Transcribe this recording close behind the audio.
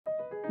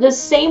The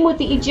same with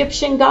the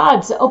Egyptian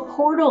gods. A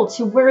portal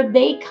to where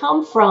they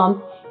come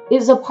from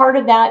is a part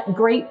of that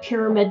Great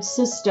Pyramid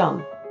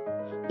system.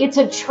 It's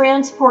a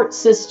transport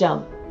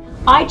system.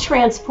 I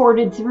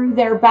transported through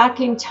there back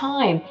in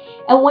time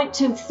and went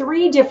to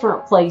 3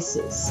 different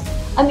places.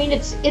 I mean,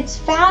 it's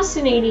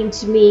fascinating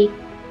to me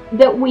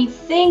that we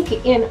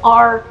think in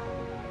our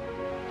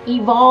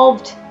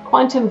evolved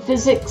quantum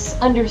physics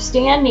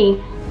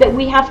understanding that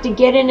we have to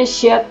get in a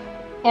ship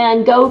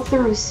and go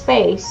through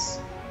space.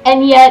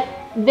 And yet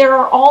there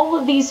are all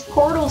of these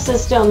portal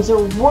systems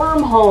or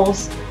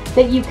wormholes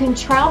that you can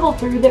travel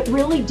through that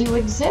really do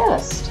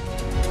exist.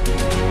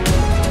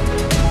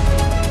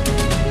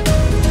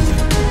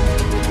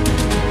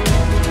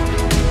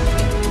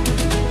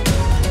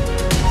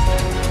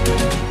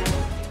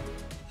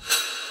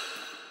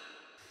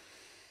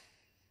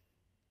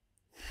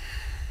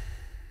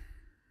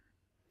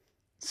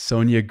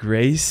 Sonja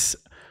Grace,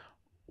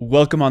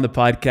 welcome on the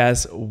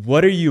podcast.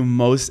 What are you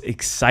most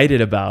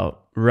excited about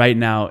right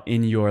now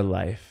in your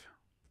life?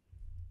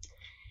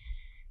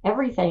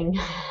 Everything.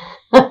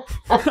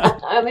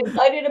 I'm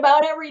excited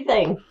about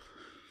everything.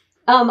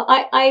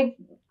 Every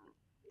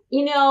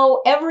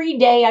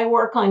day I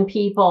work on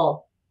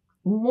people.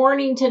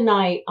 Morning to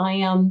night, I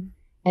am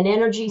an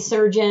energy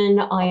surgeon.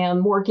 I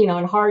am working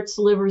on hearts,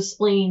 livers,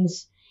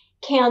 spleens,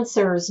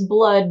 cancers,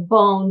 blood,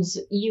 bones,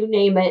 you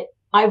name it.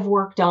 I've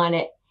worked on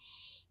it.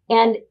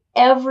 And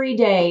every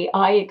day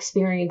I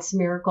experience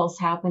miracles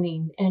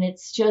happening. And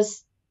it's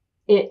just,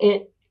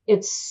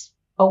 it's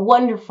a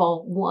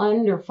wonderful,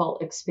 wonderful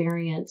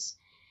experience.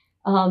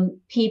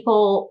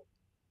 People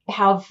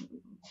have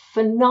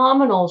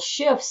phenomenal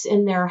shifts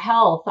in their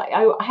health.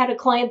 I had a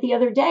client the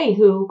other day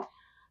who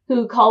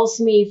calls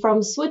me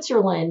from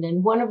Switzerland,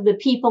 and one of the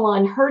people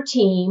on her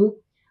team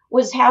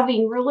was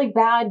having really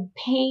bad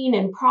pain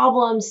and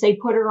problems. They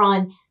put her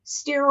on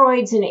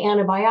steroids and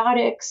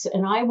antibiotics,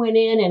 and I went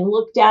in and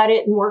looked at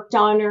it and worked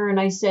on her,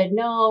 and I said,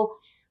 no,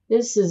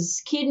 this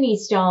is kidney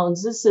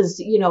stones. This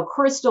is,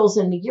 crystals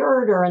in the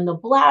ureter and the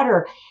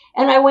bladder.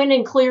 And I went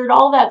and cleared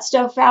all that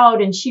stuff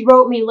out. And she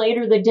wrote me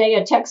later the day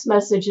a text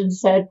message and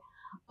said,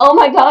 oh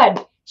my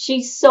God,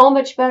 she's so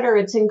much better.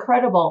 It's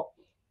incredible.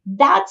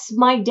 That's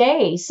my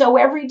day. So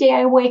every day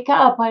I wake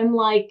up, I'm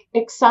like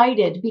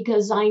excited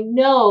because I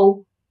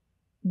know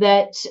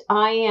that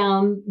I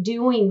am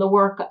doing the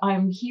work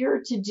I'm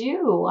here to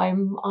do.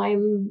 I'm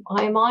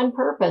on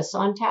purpose,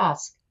 on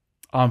task.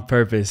 On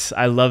purpose.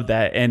 I love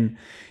that. And,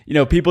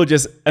 people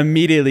just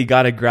immediately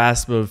got a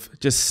grasp of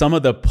just some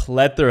of the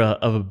plethora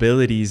of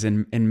abilities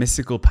and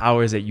mystical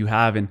powers that you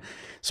have. And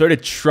sort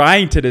of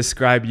trying to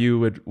describe you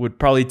would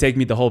probably take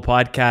me the whole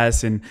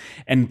podcast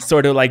and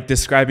sort of like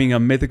describing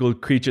a mythical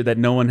creature that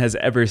no one has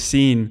ever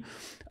seen.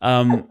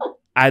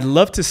 I'd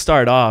love to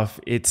start off.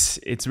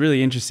 It's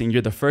really interesting.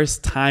 You're the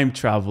first time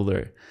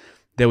traveler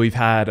that we've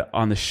had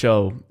on the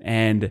show.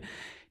 And,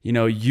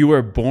 you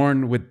were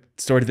born with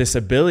sort of this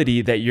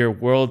ability that your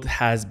world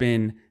has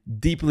been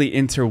deeply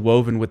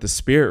interwoven with the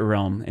spirit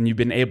realm. And you've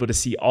been able to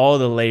see all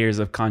the layers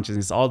of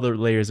consciousness, all the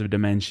layers of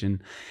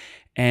dimension.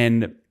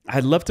 And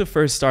I'd love to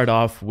first start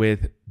off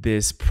with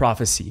this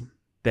prophecy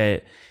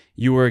that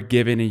you were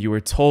given and you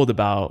were told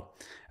about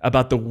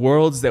the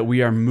worlds that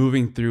we are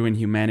moving through in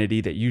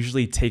humanity that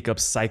usually take up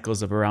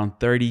cycles of around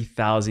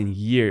 30,000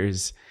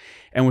 years.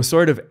 And we're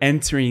sort of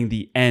entering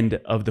the end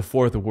of the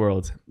 4th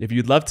world. If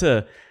you'd love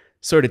to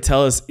sort of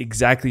tell us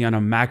exactly on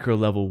a macro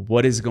level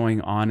what is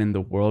going on in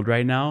the world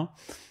right now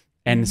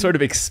and sort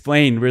of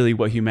explain really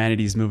what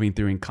humanity is moving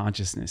through in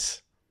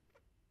consciousness.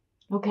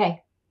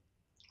 Okay.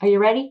 Are you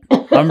ready?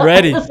 I'm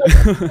ready. This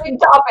is a big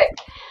topic.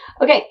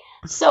 Okay.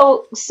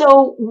 So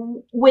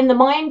when the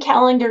Mayan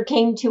calendar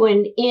came to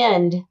an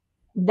end,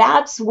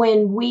 that's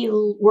when we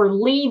were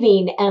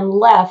leaving and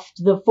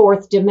left the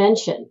 4th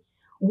dimension.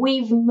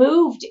 We've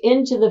moved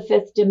into the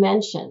 5th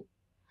dimension.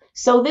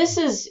 So this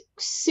is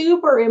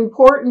super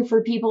important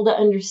for people to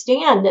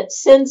understand that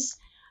since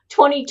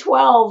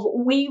 2012,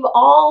 we've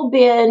all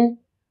been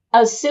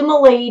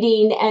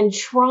assimilating and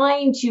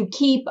trying to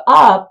keep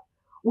up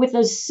with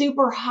a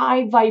super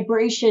high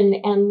vibration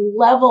and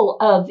level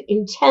of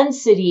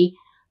intensity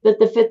that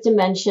the 5th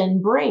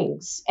dimension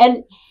brings.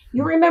 And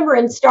you remember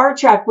in Star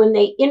Trek when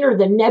they enter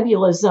the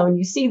nebula zone,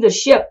 you see the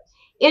ship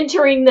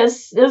entering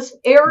this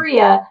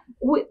area.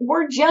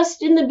 We're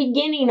just in the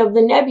beginning of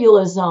the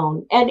nebula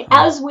zone. And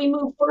as we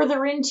move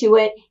further into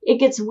it, it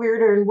gets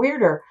weirder and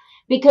weirder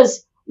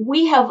because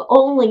we have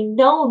only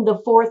known the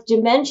 4th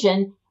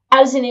dimension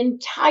as an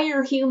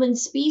entire human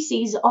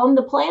species on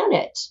the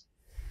planet.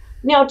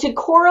 Now, to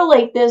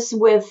correlate this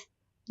with,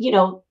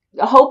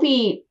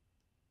 Hopi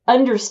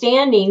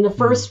understanding, the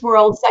 1st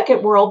world,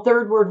 2nd world,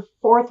 3rd world,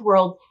 4th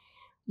world,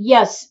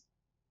 yes,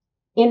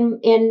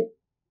 in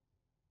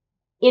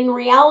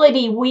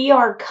reality, we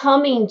are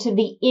coming to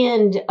the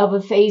end of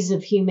a phase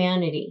of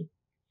humanity.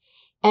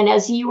 And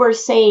as you were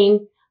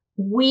saying,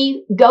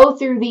 we go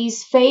through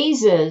these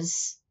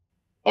phases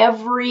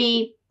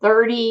every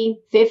 30,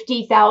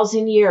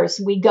 50,000 years.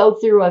 We go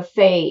through a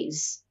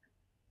phase.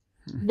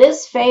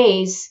 This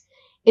phase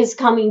is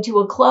coming to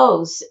a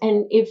close.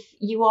 And if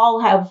you all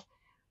have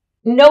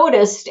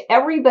noticed,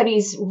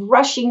 everybody's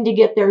rushing to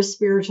get their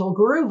spiritual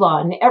groove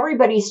on.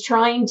 Everybody's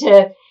trying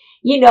to,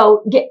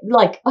 get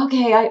like,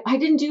 okay, I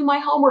didn't do my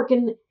homework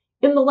in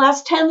the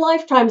last 10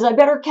 lifetimes. I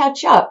better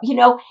catch up,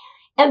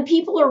 and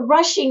people are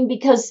rushing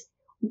because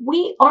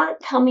we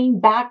aren't coming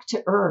back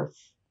to Earth.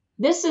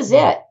 This is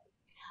it.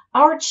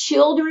 Our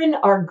children,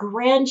 our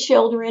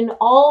grandchildren,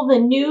 all the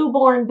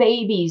newborn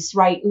babies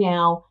right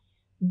now,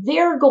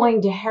 they're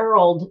going to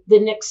herald the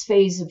next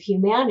phase of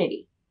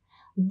humanity.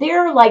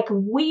 They're like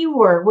we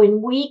were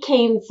when we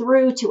came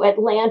through to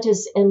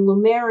Atlantis and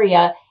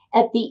Lemuria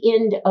at the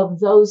end of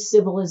those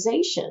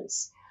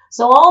civilizations.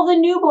 So all the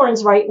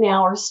newborns right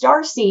now are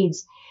star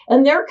seeds,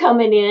 and they're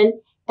coming in,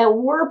 and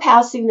we're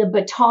passing the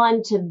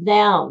baton to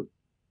them.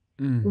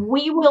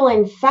 We will,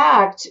 in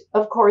fact,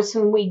 of course,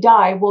 when we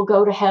die, we'll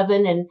go to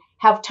heaven and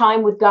have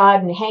time with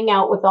God and hang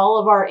out with all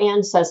of our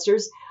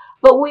ancestors.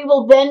 But we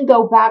will then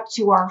go back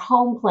to our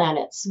home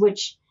planets,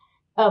 which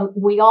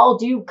we all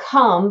do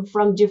come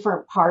from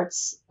different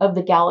parts of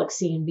the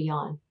galaxy and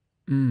beyond.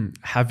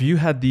 Have you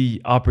had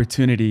the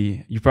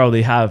opportunity, you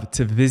probably have,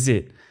 to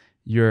visit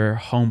your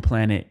home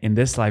planet in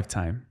this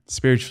lifetime,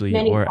 spiritually?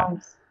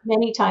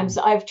 Many times.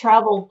 I've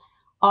traveled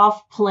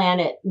off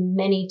planet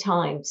many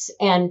times.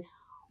 And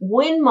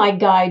when my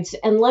guides,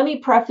 and let me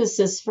preface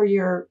this for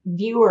your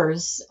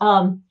viewers,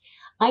 I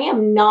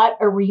am not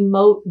a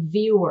remote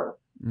viewer.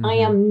 I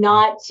am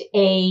not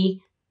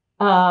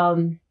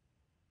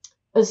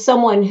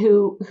someone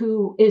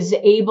who is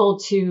able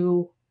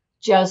to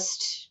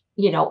just,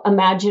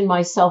 imagine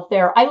myself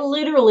there. I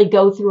literally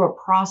go through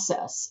a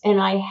process, and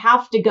I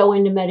have to go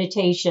into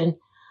meditation.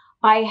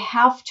 I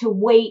have to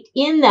wait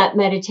in that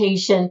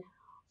meditation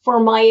for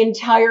my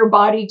entire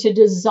body to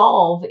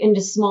dissolve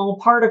into small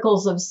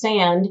particles of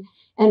sand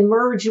and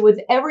merge with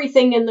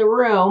everything in the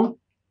room.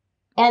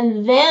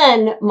 And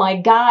then my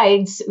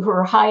guides, who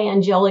are high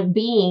angelic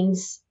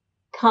beings,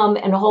 come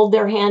and hold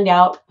their hand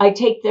out. I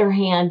take their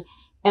hand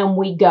and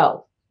we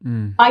go.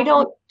 I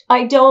don't,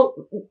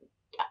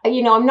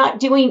 I'm not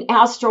doing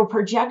astral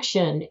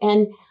projection.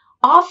 And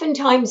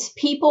oftentimes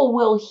people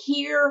will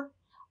hear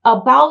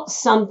about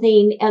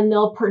something and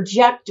they'll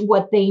project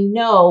what they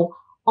know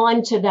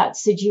onto that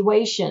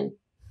situation.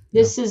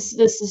 This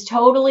is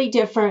totally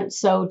different.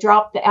 So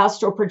drop the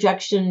astral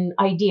projection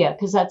idea,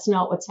 because that's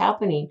not what's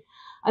happening.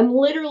 I'm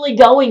literally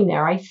going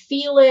there. I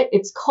feel it.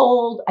 It's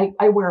cold.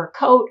 I wear a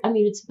coat. I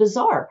mean, it's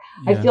bizarre.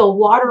 I feel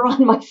water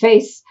on my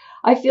face.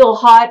 I feel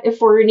hot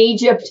if we're in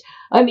Egypt.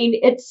 I mean,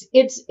 it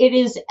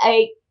is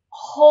a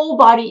whole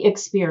body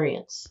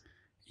experience.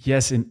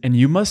 Yes, and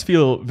you must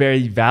feel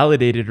very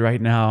validated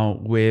right now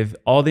with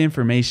all the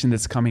information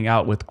that's coming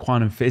out with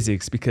quantum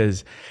physics,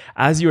 because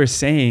as you are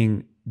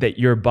saying that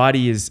your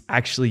body is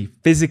actually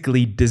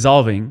physically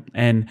dissolving.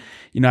 And,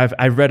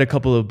 I've read a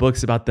couple of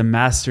books about the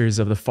masters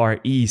of the Far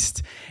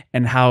East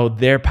and how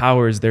their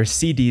powers, their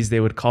CDs, they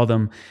would call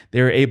them,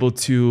 they were able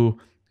to,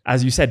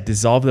 as you said,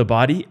 dissolve the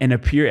body and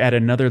appear at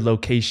another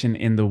location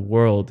in the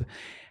world.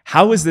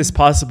 How is this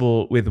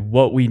possible with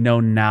what we know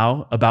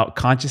now about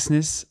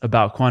consciousness,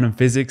 about quantum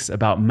physics,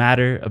 about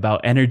matter,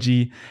 about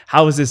energy?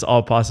 How is this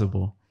all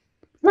possible?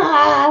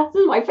 This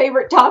is my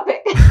favorite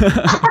topic.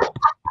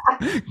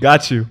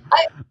 Got you.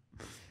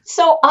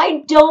 So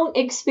I don't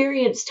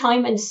experience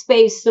time and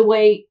space the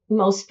way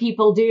most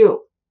people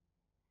do.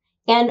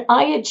 And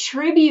I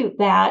attribute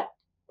that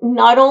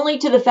not only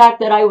to the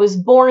fact that I was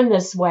born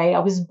this way, I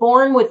was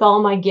born with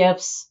all my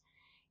gifts.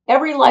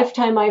 Every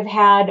lifetime I've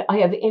had, I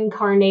have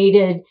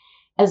incarnated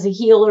as a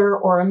healer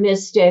or a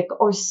mystic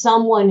or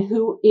someone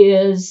who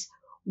is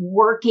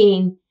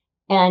working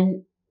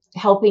and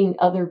helping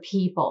other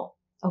people.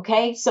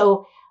 Okay,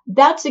 so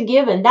that's a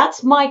given.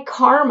 That's my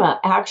karma,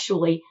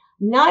 actually.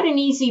 Not an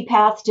easy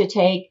path to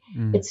take.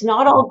 It's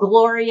not all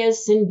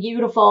glorious and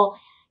beautiful.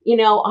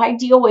 I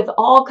deal with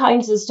all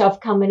kinds of stuff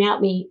coming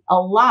at me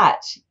a lot.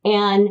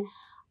 And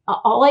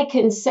all I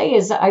can say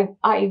is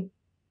I'm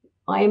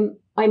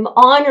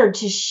honored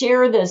to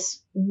share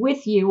this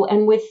with you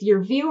and with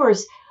your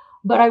viewers,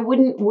 but I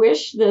wouldn't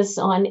wish this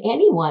on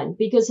anyone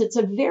because it's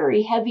a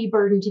very heavy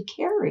burden to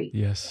carry.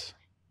 Yes.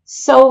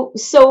 So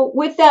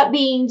with that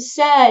being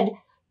said,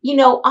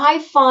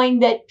 I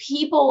find that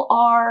people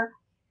are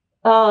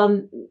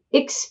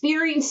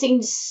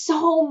experiencing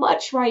so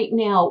much right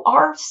now.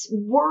 Our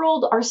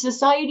world, our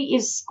society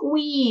is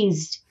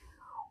squeezed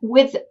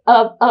with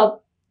a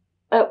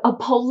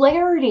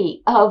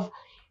polarity of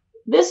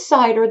this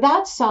side or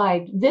that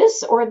side,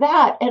 this or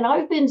that. And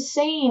I've been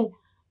saying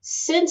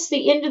since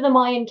the end of the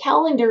Mayan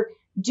calendar,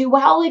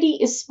 duality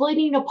is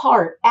splitting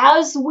apart.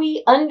 As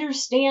we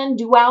understand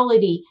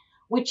duality,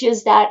 which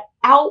is that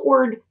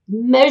outward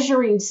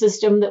measuring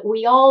system that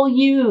we all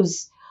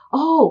use.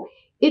 Oh,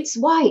 it's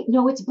white.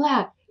 No, it's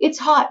black. It's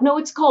hot. No,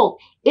 it's cold.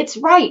 It's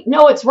right.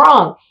 No, it's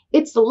wrong.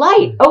 It's the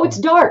light. Oh, it's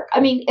dark.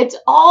 I mean, it's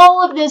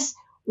all of this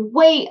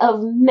way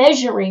of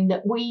measuring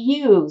that we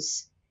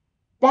use.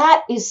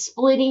 That is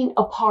splitting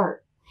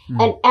apart.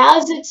 And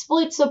as it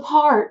splits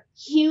apart,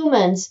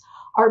 humans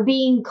are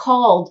being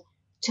called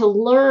to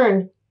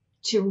learn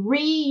to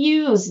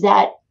reuse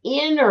that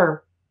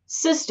inner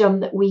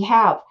system that we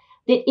have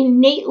that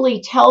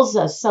innately tells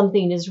us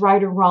something is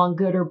right or wrong,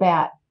 good or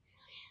bad.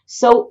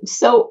 So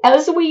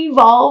as we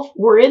evolve,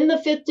 we're in the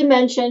fifth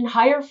dimension,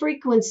 higher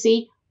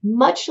frequency,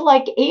 much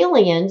like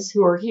aliens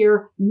who are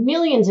here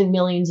millions and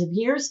millions of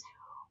years.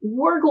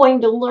 We're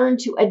going to learn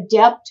to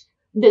adapt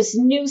this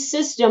new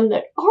system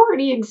that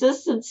already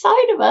exists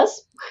inside of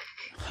us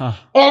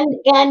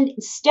and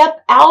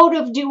step out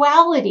of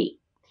duality.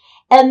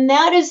 And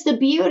that is the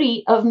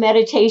beauty of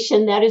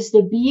meditation. That is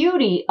the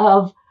beauty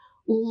of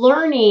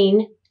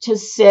learning to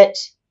sit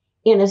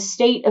in a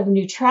state of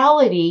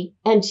neutrality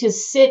and to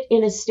sit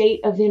in a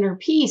state of inner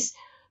peace,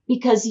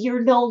 because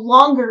you're no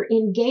longer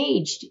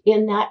engaged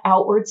in that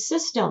outward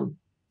system.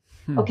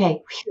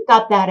 Okay,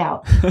 got that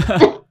out.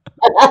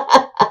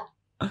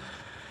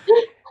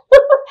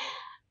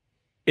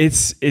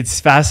 It's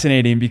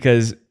fascinating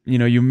because, you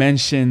know, you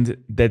mentioned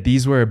that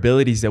these were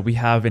abilities that we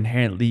have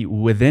inherently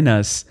within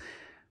us,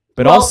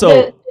 but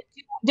also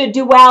the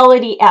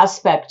duality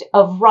aspect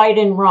of right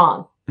and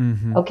wrong.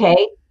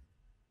 Okay.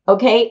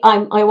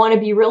 I want to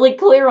be really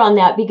clear on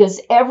that, because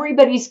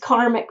everybody's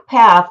karmic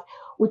path,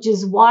 which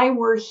is why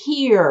we're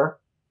here,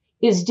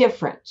 is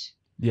different.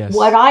 Yes.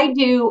 What I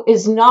do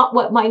is not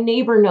what my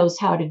neighbor knows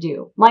how to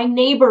do. My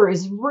neighbor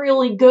is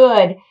really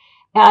good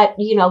at,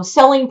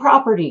 selling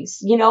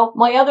properties.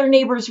 My other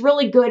neighbor's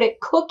really good at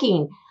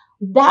cooking.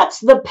 That's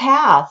the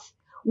path.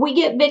 We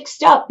get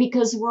mixed up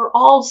because we're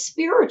all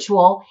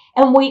spiritual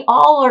and we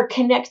all are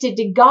connected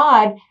to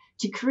God,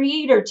 to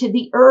Creator, to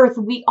the earth.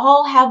 We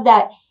all have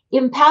that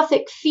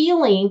empathic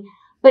feeling,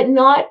 but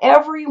not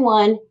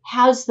everyone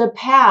has the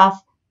path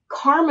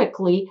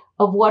karmically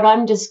of what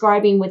I'm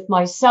describing with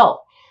myself.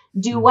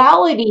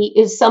 Duality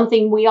is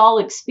something we all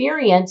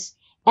experience,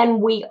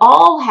 and we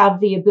all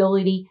have the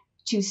ability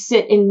to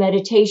sit in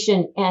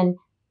meditation and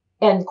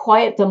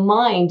quiet the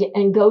mind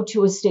and go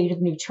to a state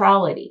of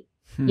neutrality.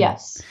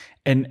 Yes.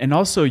 And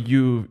also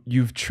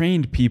you've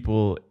trained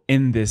people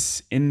in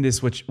this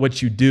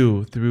what you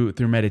do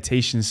through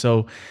meditation.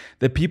 So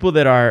the people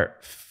that are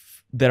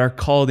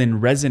called in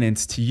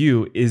resonance to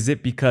you, is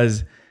it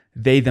because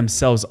they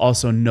themselves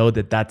also know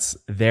that that's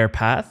their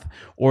path?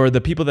 Or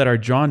the people that are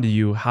drawn to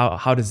you,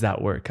 how does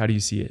that work? How do you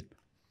see it?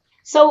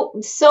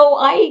 So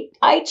I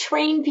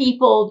train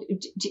people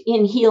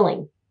in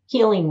healing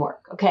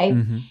work. Okay.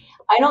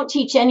 I don't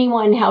teach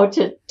anyone how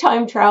to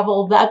time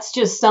travel. That's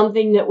just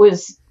something that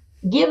was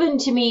given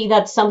to me.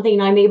 That's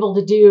something I'm able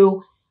to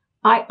do.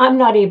 I'm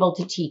not able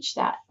to teach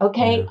that.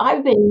 Okay. Yeah.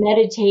 I've been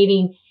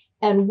meditating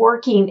and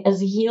working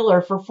as a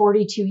healer for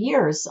 42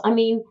 years. I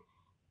mean,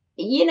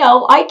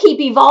 I keep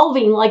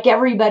evolving like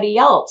everybody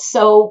else.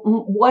 So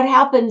what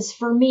happens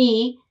for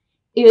me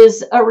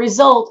is a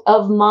result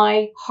of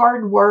my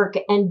hard work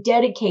and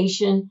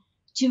dedication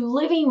to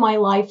living my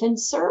life in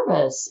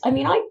service. I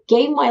mean, I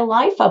gave my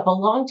life up a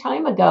long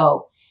time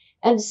ago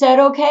and said,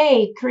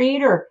 okay,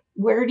 Creator,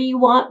 where do you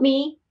want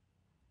me?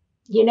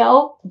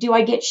 Do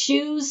I get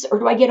shoes or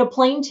do I get a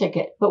plane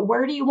ticket? But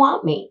where do you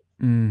want me?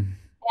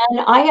 And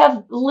I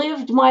have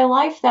lived my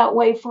life that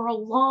way for a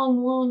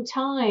long, long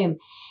time.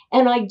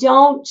 And I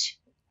don't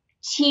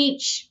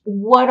teach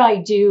what I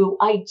do.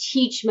 I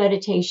teach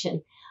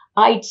meditation.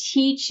 I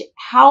teach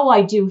how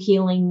I do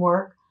healing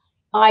work.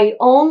 I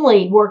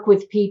only work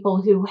with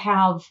people who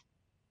have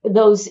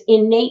those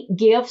innate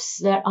gifts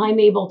that I'm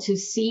able to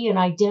see and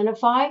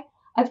identify.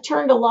 I've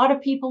turned a lot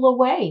of people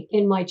away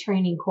in my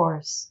training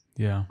course.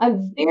 Yeah.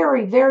 I'm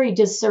very, very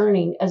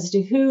discerning as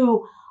to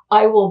who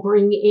I will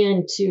bring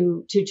in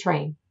to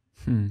train.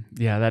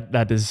 Yeah,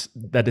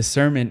 that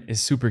discernment is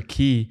super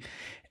key.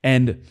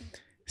 And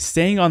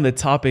staying on the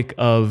topic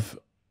of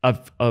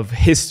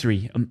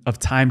history, of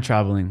time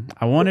traveling,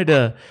 I wanted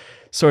to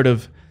sort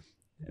of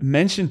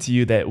mention to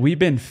you that we've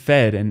been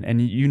fed,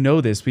 and you know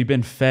this, we've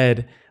been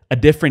fed a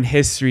different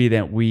history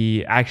than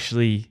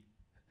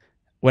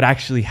what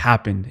actually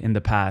happened in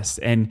the past.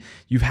 And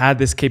you've had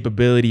this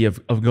capability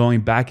of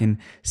going back and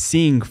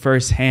seeing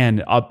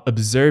firsthand,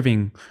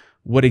 observing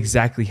what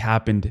exactly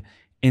happened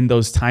in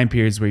those time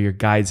periods where your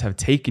guides have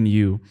taken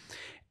you.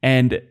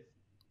 And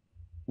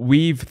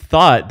we've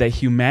thought that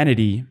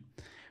humanity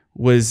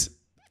was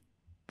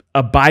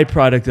a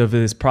byproduct of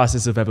this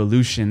process of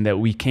evolution, that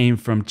we came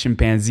from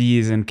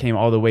chimpanzees and came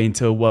all the way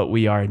into what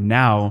we are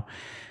now.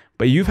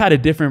 But you've had a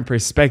different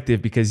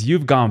perspective because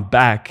you've gone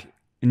back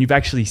and you've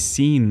actually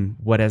seen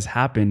what has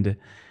happened. Do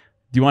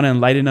you want to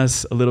enlighten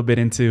us a little bit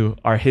into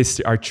our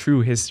history, our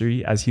true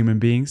history as human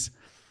beings?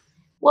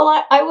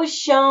 Well, I was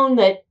shown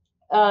that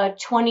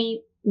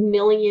 20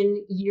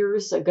 million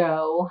years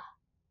ago,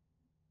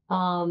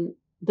 the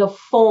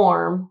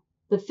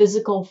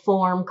physical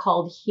form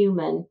called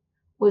human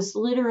was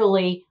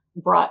literally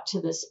brought to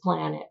this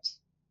planet.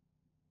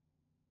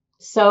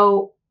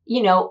 So,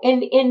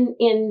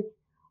 in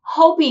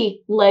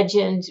Hopi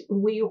legend,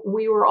 we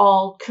were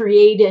all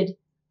created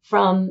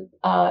from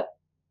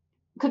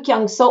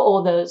Kukyang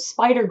So'o, the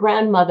spider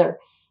grandmother,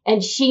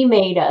 and she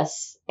made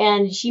us,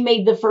 and she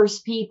made the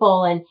first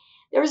people. And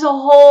there's a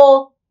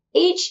whole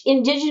each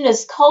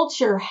indigenous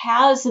culture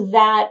has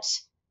that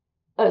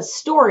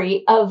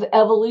story of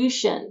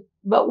evolution.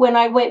 But when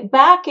I went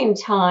back in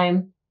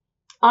time,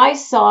 I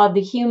saw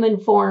the human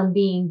form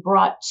being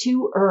brought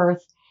to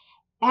Earth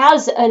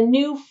as a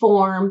new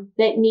form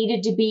that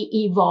needed to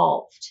be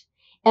evolved.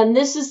 And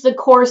this is the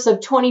course of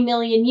 20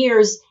 million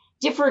years,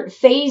 different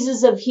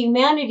phases of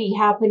humanity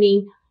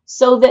happening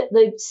so that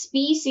the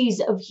species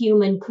of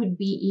human could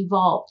be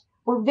evolved.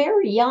 We're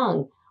very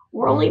young.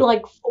 We're only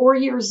like 4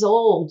 years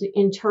old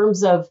in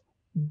terms of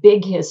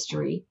big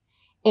history.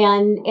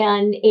 And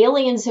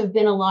aliens have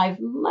been alive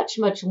much,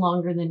 much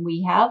longer than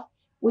we have,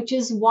 which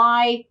is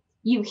why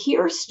you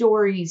hear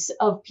stories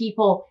of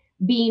people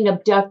being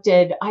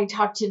abducted. I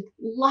talked to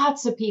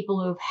lots of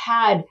people who've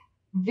had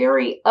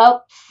very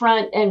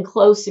upfront and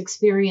close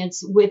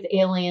experience with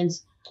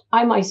aliens.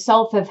 I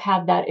myself have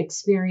had that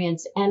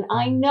experience, and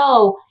I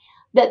know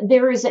that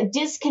there is a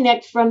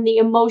disconnect from the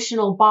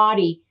emotional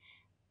body.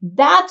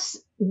 That's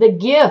the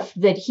gift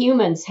that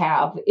humans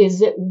have, is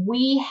that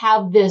we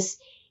have this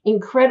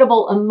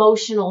incredible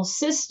emotional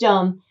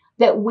system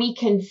that we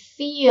can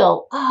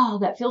feel. Oh,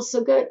 that feels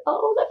so good.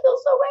 Oh, that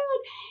feels so bad.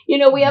 You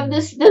know, we have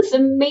this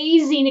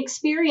amazing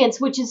experience,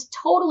 which is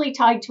totally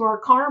tied to our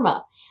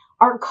karma.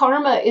 Our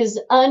karma is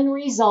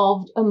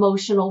unresolved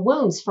emotional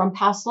wounds from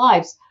past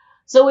lives.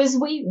 So as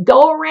we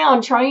go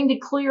around trying to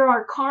clear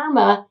our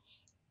karma,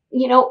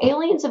 you know,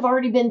 aliens have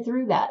already been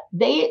through that.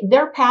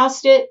 They're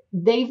past it.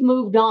 They've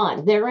moved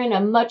on. They're in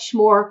a much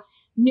more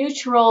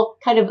neutral,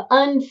 kind of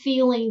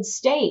unfeeling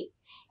state.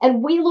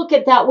 And we look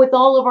at that with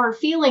all of our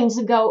feelings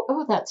and go,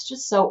 oh, that's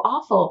just so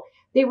awful.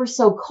 They were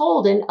so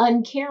cold and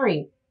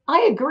uncaring.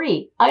 I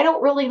agree. I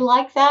don't really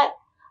like that.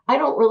 I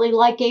don't really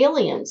like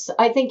aliens.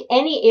 I think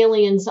any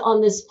aliens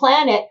on this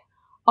planet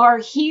are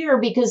here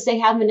because they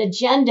have an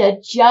agenda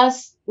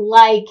just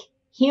like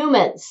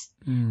humans.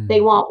 They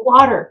want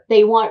water.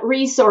 They want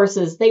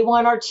resources. They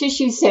want our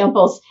tissue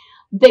samples.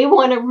 They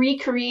want to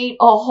recreate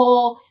a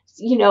whole,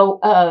 you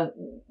know,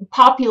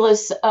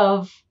 populace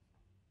of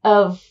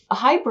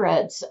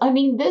hybrids. I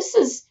mean,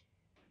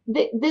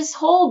 this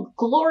whole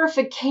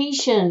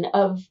glorification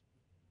of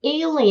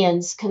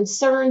aliens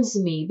concerns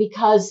me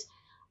because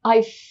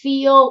I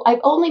feel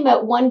I've only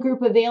met one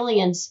group of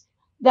aliens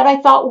that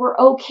I thought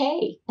were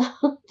okay.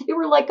 They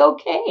were like,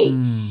 okay.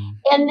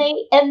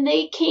 And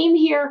they came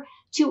here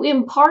to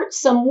impart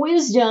some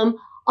wisdom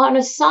on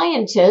a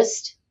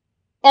scientist,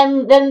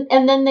 and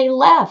then they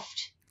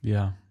left.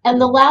 Yeah. And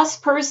the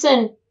last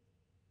person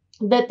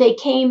that they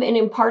came and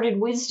imparted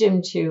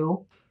wisdom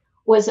to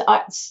was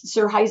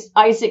Sir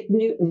Isaac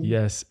Newton.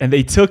 Yes. And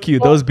they took you,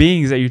 those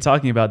beings that you're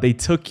talking about, they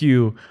took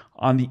you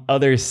on the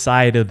other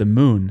side of the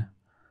moon.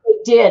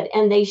 They did.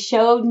 And they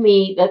showed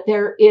me that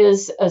there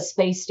is a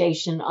space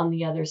station on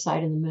the other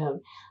side of the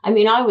moon. I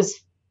mean, I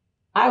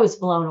was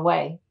blown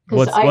away.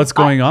 What's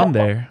going on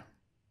there?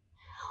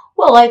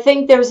 Well, I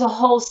think there's a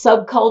whole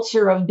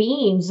subculture of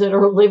beings that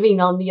are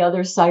living on the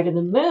other side of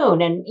the moon.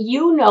 And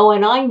you know,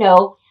 and I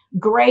know,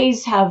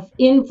 Greys have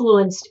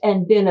influenced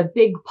and been a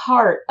big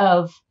part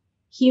of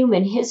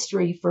human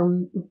history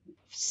for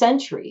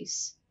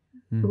centuries.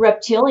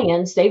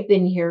 Reptilians, they've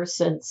been here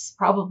since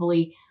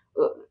probably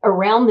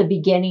around the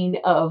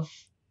beginning of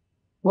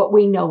what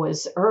we know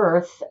as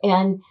Earth.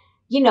 And,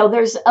 you know,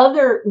 there's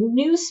other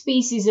new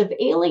species of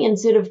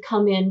aliens that have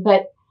come in,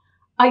 but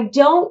I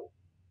don't,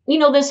 you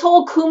know, this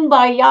whole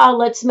kumbaya,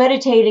 let's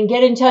meditate and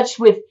get in touch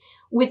with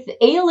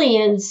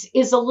aliens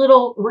is a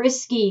little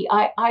risky.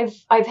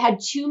 I've had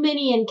too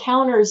many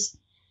encounters,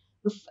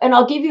 and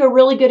I'll give you a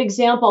really good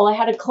example. I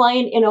had a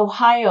client in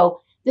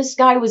Ohio. This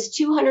guy was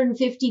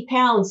 250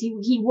 pounds.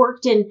 He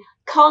worked in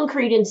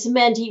concrete and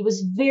cement. He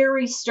was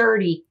very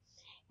sturdy,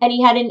 and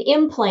he had an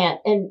implant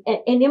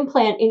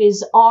in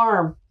his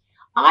arm.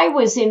 I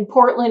was in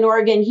Portland,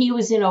 Oregon. He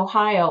was in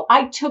Ohio.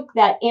 I took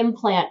that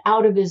implant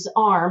out of his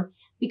arm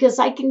because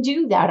I can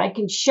do that. I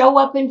can show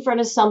up in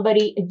front of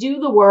somebody, do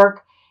the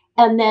work,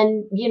 and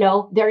then, you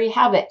know, there you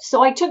have it.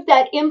 So I took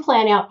that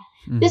implant out.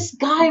 This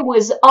guy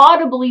was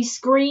audibly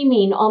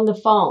screaming on the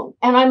phone.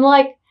 And I'm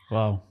like,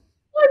 wow,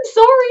 I'm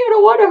sorry, I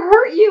don't want to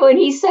hurt you. And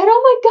he said,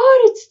 oh my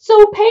God, it's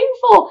so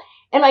painful.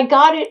 And I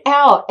got it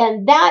out.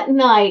 And that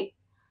night,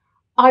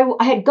 I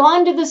had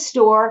gone to the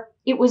store.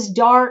 It was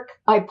dark.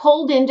 I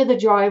pulled into the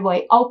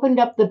driveway, opened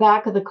up the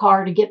back of the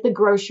car to get the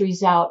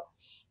groceries out,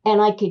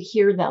 and I could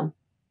hear them.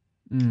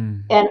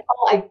 And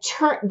I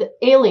turned, the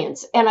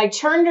aliens, and I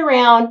turned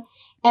around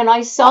and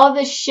I saw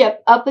this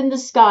ship up in the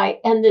sky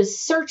and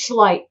this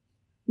searchlight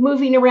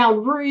moving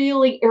around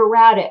really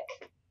erratic.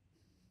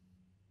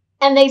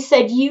 And they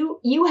said,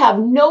 you have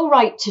no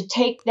right to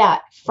take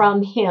that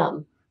from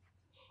him.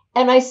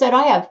 And I said,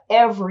 I have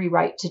every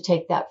right to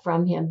take that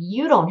from him.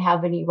 You don't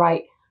have any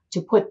right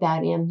to put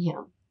that in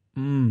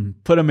him.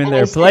 Put them in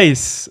their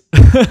place.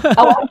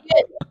 Oh, I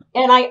did.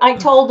 And I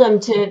told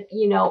them to,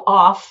 you know,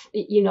 off,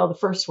 you know, the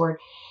first word.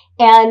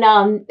 And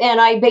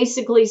I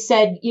basically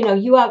said, you know,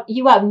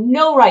 you have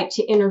no right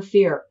to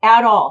interfere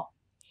at all.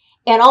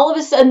 And all of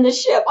a sudden the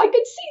ship, I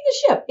could see the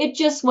ship. It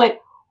just went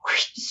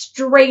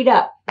straight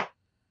up.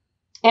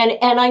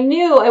 And I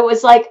knew it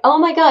was like, oh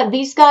my God,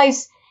 these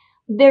guys,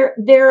 they're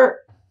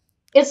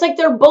it's like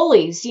they're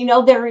bullies, you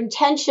know, their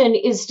intention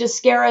is to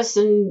scare us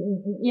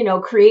and, you know,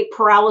 create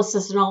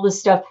paralysis and all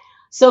this stuff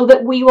so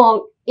that we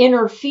won't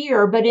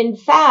interfere. But in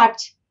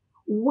fact,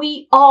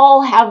 we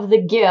all have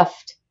the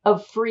gift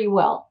of free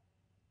will.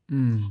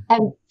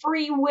 And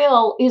free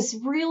will is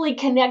really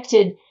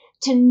connected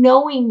to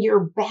knowing your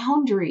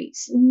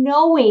boundaries,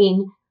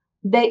 knowing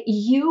that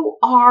you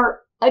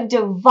are a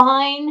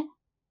divine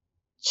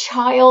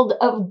child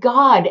of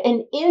God,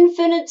 an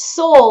infinite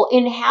soul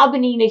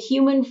inhabiting a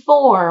human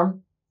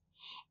form,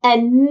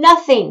 and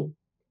nothing,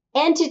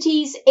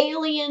 entities,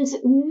 aliens,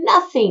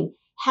 nothing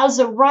has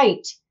a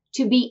right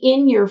to be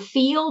in your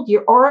field,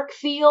 your auric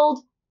field,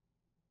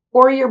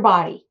 or your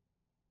body.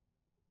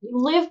 You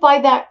live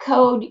by that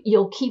code,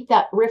 you'll keep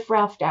that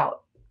riffraff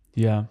out.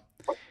 Yeah.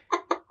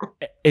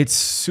 It's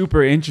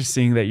super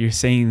interesting that you're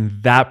saying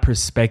that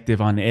perspective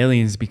on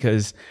aliens,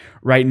 because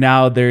right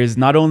now there is,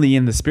 not only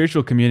in the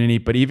spiritual community,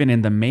 but even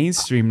in the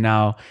mainstream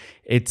now,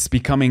 it's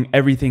becoming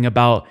everything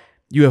about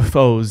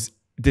UFOs,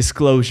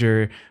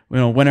 disclosure, you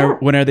know, when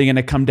are they going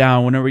to come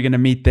down? When are we going to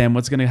meet them?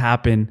 What's going to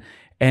happen?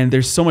 And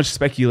there's so much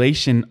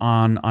speculation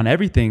on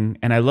everything.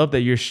 And I love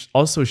that you're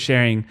also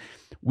sharing,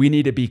 we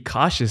need to be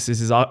cautious. This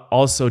is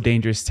also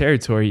dangerous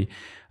territory.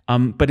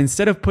 But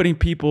instead of putting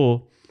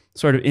people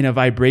sort of in a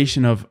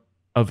vibration of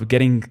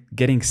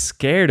getting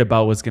scared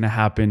about what's going to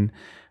happen,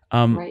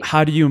 right,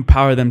 how do you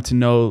empower them to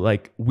know,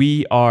 like,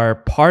 we are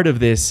part of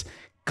this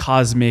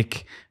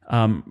cosmic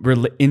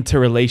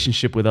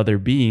interrelationship with other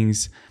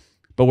beings,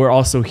 but we're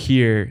also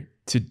here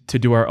to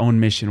do our own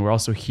mission. We're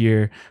also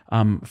here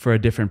for a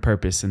different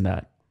purpose in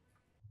that.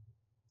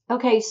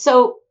 Okay,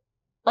 so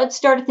let's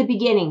start at the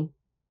beginning.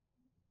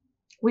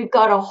 We've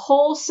got a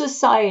whole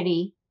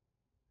society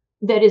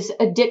that is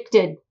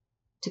addicted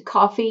to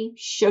coffee,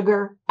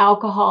 sugar,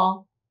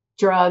 alcohol,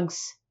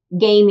 drugs,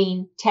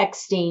 gaming,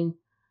 texting,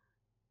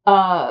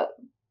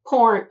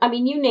 porn. I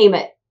mean, you name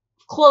it.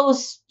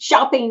 Clothes,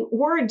 shopping.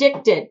 We're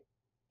addicted,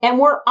 and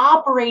we're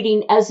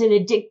operating as an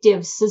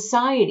addictive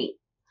society.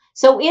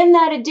 So in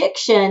that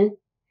addiction,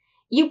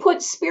 you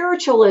put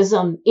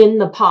spiritualism in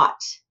the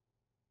pot.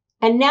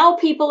 And now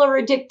people are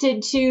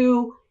addicted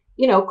to,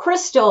 you know,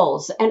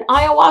 crystals and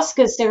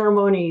ayahuasca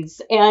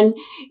ceremonies and,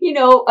 you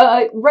know,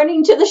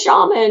 running to the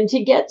shaman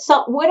to get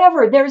some,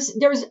 whatever. There's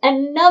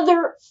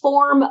another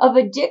form of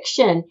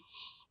addiction.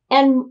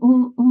 And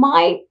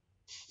my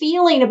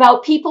feeling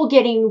about people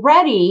getting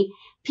ready,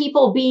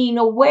 people being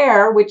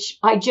aware, which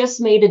I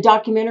just made a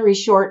documentary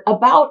short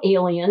about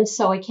aliens,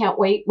 so I can't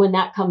wait when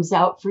that comes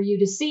out for you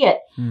to see it.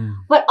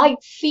 But I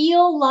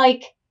feel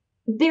like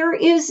there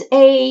is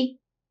a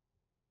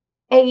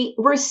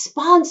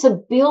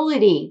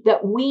responsibility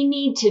that we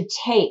need to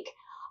take.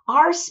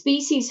 Our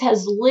species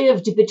has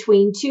lived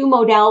between two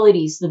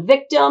modalities, the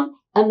victim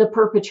and the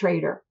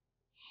perpetrator.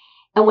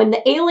 And when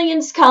the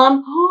aliens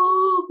come,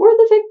 oh, we're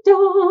the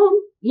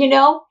victim, you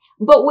know?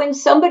 But when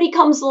somebody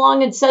comes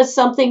along and says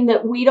something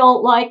that we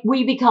don't like,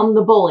 we become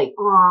the bully.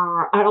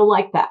 I don't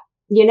like that,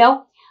 you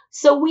know?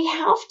 So we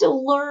have to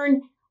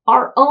learn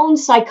our own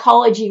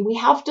psychology. We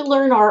have to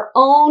learn our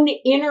own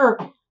inner,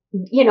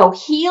 you know,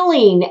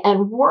 healing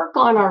and work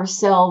on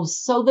ourselves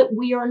so that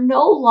we are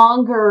no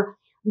longer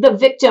the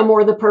victim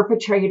or the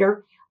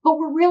perpetrator, but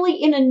we're really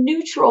in a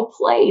neutral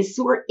place.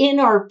 We're in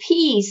our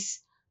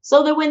peace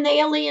so that when the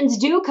aliens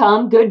do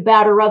come, good,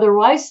 bad, or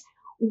otherwise,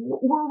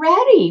 we're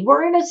ready.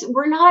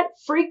 We're not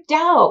freaked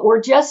out.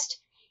 We're just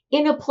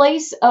in a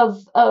place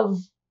of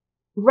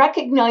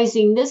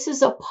recognizing this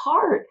is a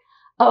part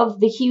of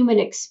the human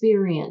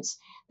experience.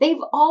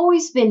 They've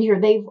always been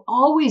here. They've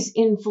always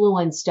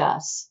influenced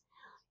us.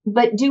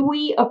 But do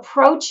we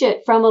approach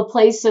it from a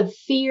place of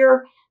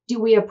fear? Do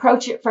we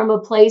approach it from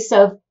a place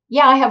of,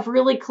 yeah, I have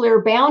really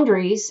clear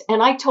boundaries,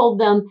 and I told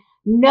them,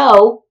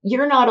 no,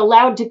 you're not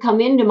allowed to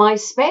come into my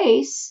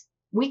space.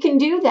 We can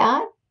do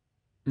that.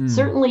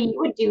 Certainly you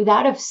would do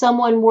that if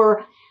someone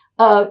were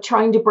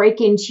trying to break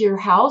into your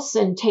house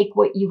and take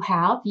what you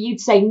have.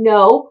 You'd say,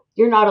 no,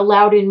 you're not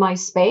allowed in my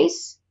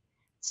space.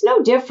 It's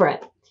no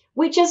different.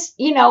 We just,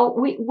 you know,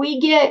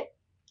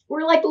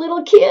 we're like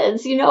little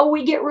kids, you know,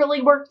 we get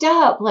really worked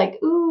up, like,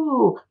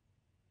 ooh,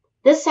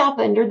 this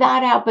happened or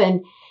that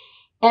happened.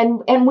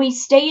 And we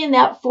stay in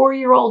that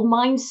 4-year-old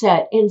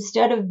mindset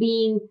instead of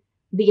being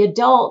the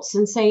adults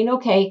and saying,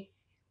 okay,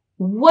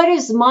 what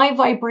is my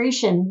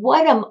vibration?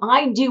 What am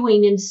I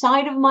doing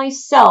inside of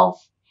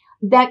myself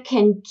that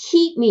can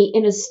keep me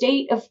in a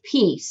state of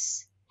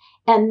peace?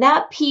 And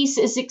that peace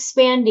is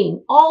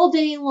expanding all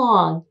day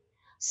long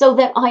so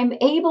that I'm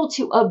able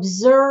to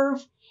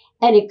observe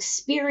and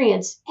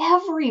experience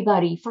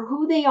everybody for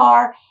who they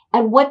are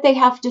and what they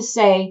have to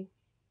say.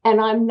 And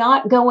I'm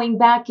not going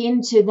back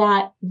into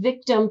that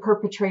victim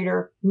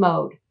perpetrator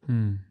mode.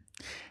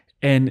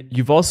 And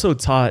you've also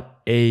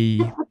taught a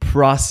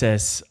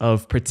process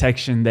of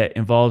protection that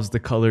involves the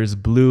colors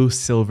blue,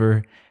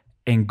 silver,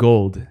 and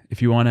gold.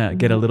 If you want to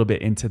get a little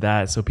bit into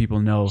that so people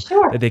know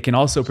that they can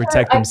also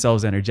protect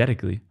themselves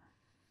energetically.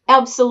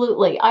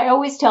 Absolutely. I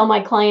always tell my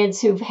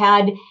clients who've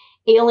had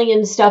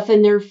alien stuff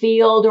in their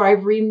field, or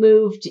I've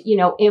removed,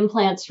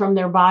 implants from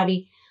their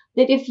body,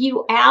 that if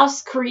you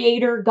ask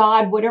Creator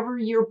God, whatever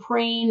you're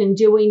praying and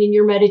doing in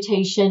your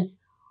meditation,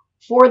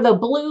 for the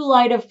blue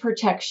light of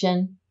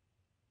protection,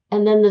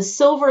 and then the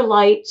silver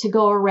light to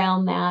go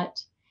around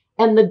that,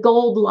 and the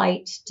gold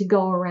light to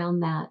go around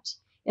that,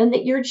 and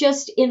that you're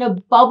just in a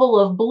bubble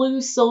of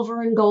blue,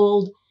 silver, and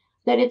gold,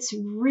 that it's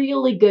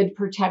really good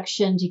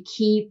protection to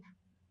keep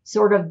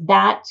sort of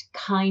that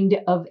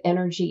kind of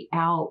energy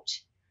out.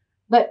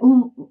 But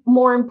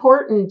more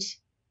important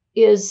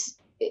is,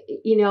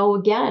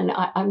 again,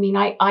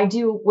 I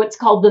do what's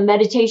called the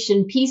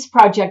Meditation Peace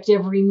Project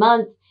every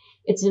month.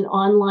 It's an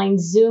online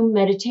Zoom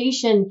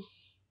meditation.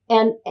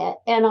 And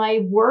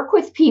I work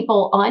with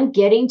people on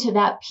getting to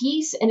that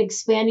peace and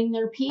expanding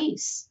their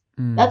peace.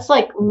 That's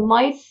like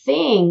my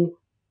thing,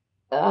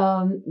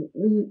 because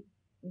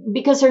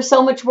there's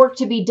so much work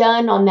to be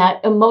done on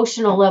that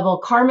emotional level,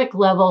 karmic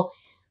level.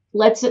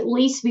 Let's at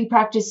least be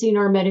practicing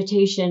our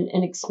meditation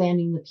and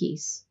expanding the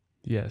peace.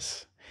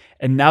 Yes.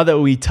 And now that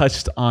we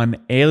touched on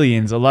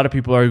aliens, a lot of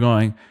people are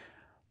going,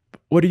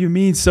 what do you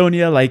mean,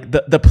 Sonja? Like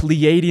the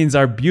Pleiadians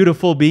are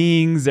beautiful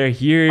beings. They're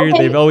here. Okay,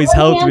 they've always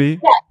helped me.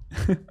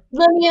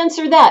 Let me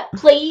answer that.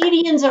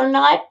 Pleiadians are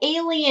not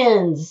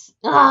aliens.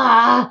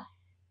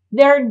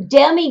 They're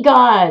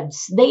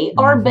demigods. They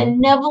are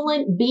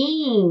benevolent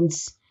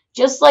beings,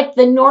 just like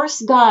the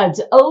Norse gods,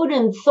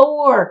 Odin,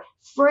 Thor,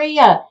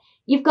 Freya.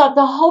 You've got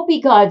the Hopi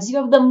gods,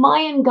 you have the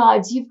Mayan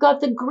gods, you've got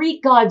the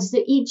Greek gods,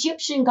 the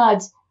Egyptian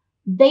gods.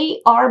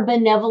 They are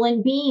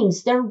benevolent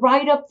beings. They're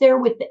right up there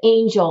with the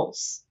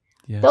angels.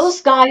 Yes.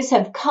 Those guys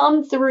have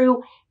come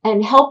through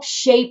and helped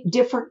shape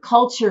different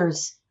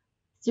cultures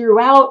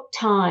throughout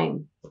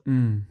time.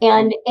 And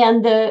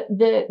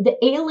the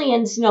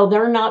aliens, no,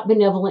 they're not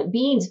benevolent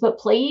beings, but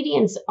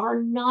Pleiadians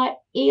are not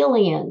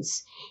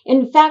aliens.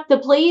 In fact, the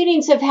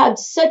Pleiadians have had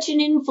such an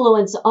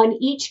influence on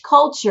each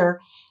culture,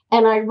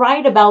 and I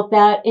write about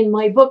that in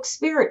my book,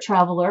 Spirit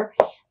Traveler.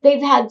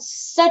 They've had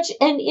such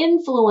an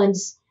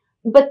influence,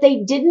 but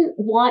they didn't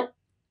want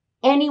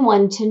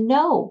anyone to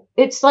know.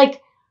 It's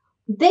like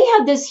they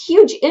had this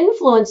huge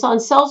influence on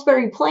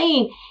Salisbury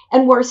Plain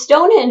and where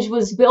Stonehenge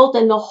was built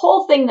and the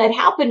whole thing that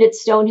happened at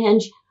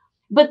Stonehenge.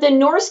 But the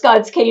Norse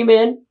gods came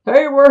in,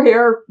 hey, we're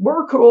here,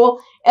 we're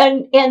cool.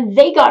 And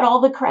they got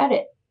all the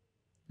credit.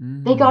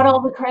 They got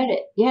all the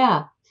credit.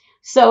 Yeah.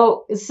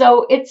 So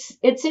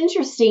it's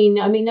interesting.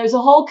 I mean, there's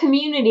a whole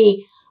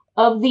community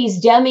of these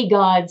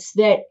demigods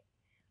that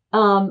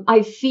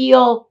I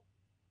feel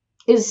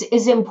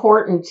is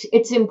important.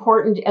 It's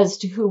important as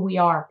to who we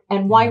are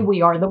and why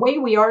we are the way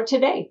we are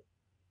today.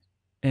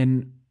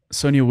 And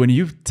Sonja, when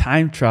you've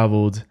time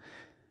traveled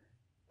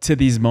to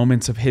these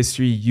moments of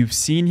history, you've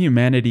seen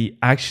humanity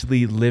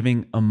actually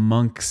living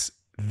amongst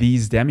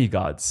these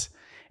demigods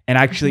and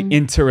actually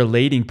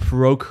interrelating,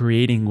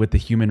 procreating with the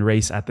human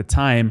race at the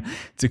time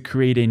to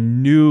create a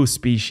new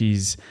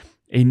species,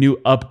 a new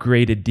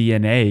upgraded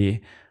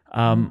DNA.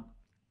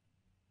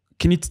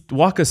 Can you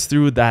walk us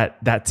through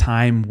that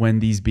time when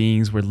these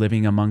beings were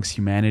living amongst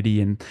humanity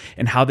and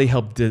how they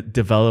helped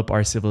develop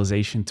our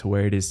civilization to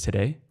where it is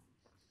today?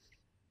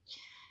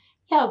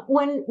 Yeah,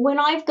 when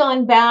I've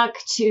gone back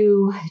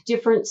to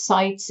different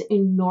sites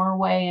in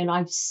Norway and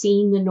I've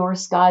seen the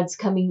Norse gods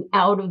coming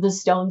out of the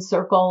stone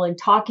circle and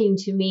talking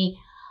to me,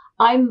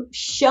 I'm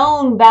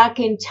shown back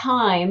in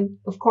time.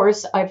 Of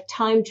course, I've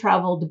time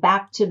traveled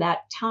back to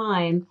that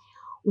time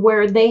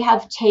where they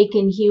have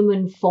taken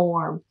human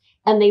form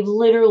and they've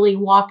literally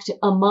walked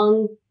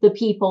among the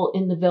people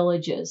in the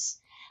villages.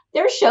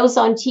 There's shows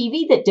on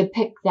TV that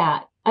depict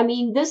that. I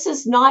mean, this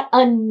is not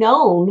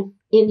unknown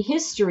in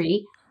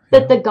history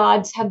that the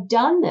gods have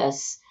done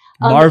this.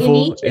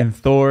 Marvel and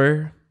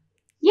Thor.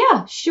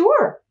 Yeah,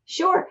 sure.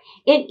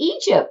 In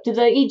Egypt,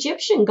 the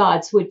Egyptian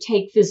gods would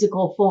take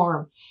physical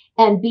form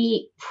and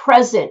be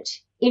present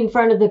in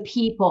front of the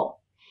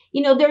people.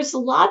 You know, there's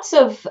lots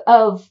of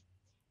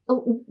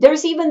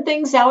there's even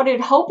things out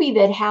at Hopi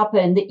that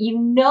happen that you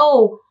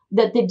know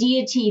that the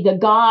deity, the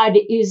god,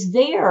 is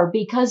there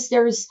because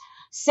there's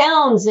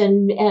sounds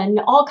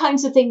and all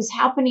kinds of things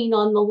happening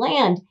on the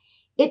land.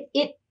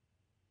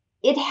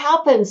 It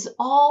happens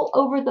all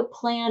over the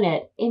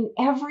planet in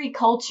every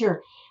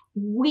culture.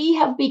 We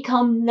have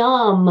become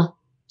numb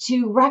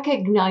to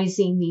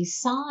recognizing these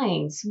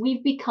signs.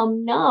 We've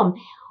become numb.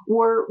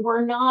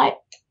 We're not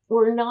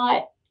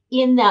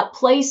in that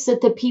place that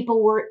the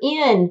people were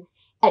in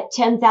at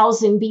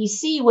 10,000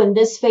 BC when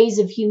this phase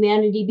of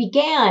humanity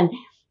began.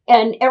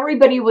 And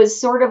everybody was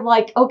sort of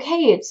like,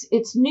 okay,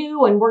 it's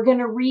new and we're going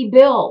to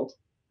rebuild.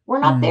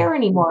 We're not there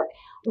anymore.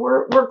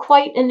 We're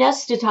quite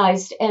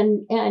anesthetized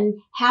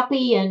and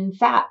happy and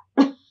fat.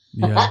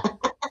 Yeah.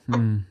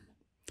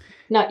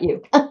 Not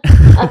you.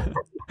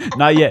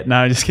 Not yet. No,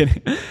 I'm just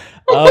kidding.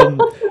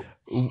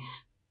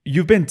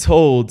 You've been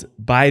told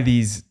by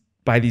these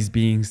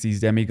beings, these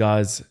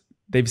demigods,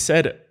 they've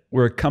said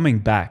we're coming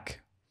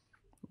back.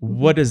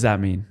 What does that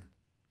mean?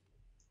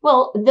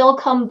 Well, they'll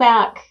come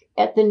back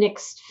at the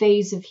next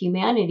phase of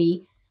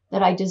humanity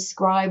that I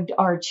described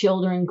our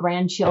children,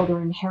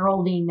 grandchildren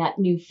heralding that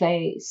new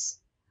phase.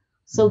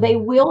 So they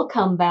will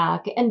come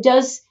back. And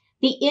does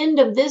the end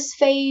of this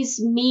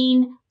phase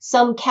mean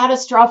some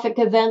catastrophic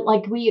event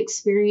like we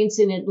experience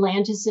in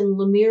Atlantis and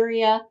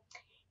Lemuria?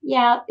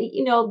 Yeah,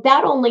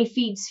 that only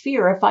feeds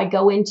fear if I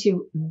go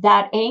into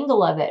that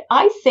angle of it.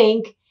 I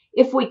think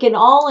if we can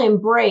all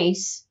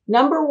embrace,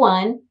 number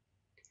one,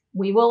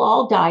 we will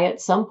all die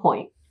at some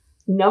point.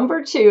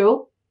 Number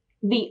two,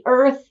 the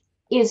earth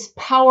is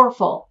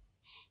powerful.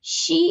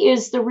 She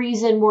is the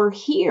reason we're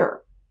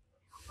here.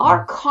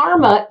 Our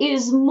karma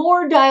is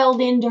more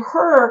dialed into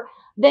her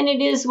than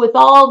it is with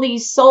all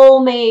these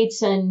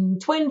soulmates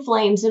and twin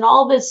flames and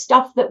all this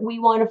stuff that we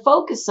want to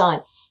focus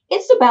on.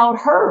 It's about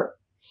her.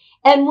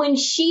 And when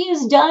she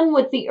is done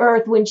with the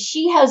earth, when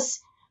she has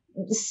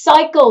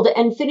cycled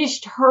and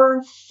finished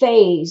her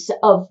phase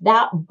of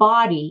that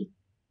body,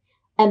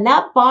 and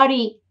that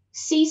body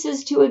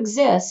ceases to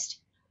exist,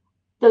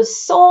 the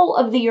soul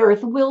of the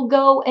earth will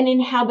go and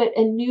inhabit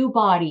a new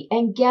body.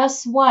 And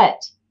guess what?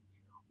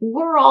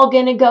 We're all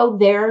going to go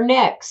there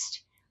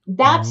next.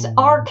 That's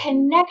our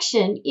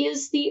connection,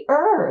 is the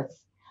earth.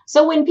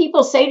 So when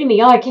people say to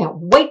me, oh, I can't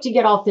wait to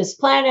get off this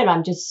planet,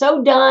 I'm just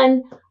so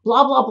done,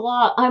 blah, blah,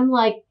 blah. I'm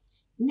like,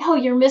 no,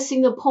 you're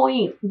missing the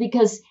point,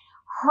 because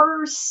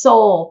her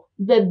soul,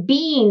 the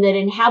being that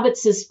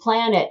inhabits this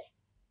planet,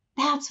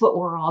 that's what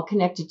we're all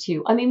connected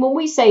to. I mean, when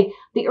we say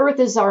the earth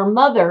is our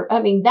mother,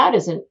 I mean, that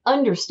is an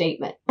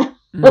understatement.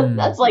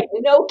 That's like,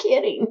 no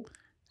kidding.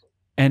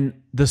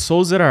 And the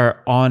souls that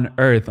are on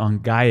Earth, on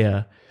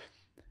Gaia,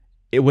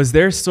 was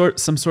there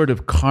some sort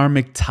of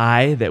karmic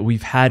tie that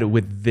we've had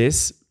with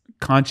this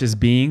conscious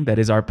being that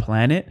is our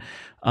planet?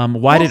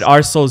 Why did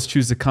our souls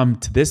choose to come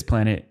to this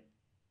planet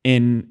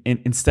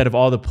instead of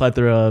all the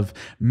plethora of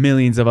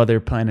millions of other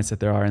planets that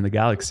there are in the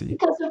galaxy?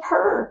 Because of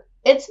her.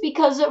 It's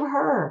because of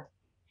her.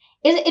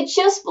 It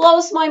just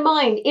blows my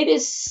mind. It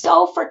is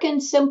so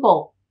freaking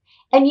simple.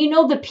 And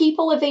the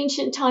people of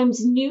ancient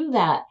times knew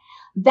that.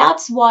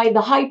 That's why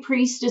the high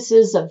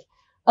priestesses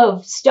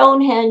of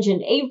Stonehenge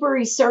and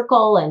Avebury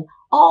Circle and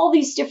all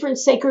these different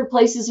sacred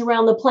places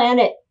around the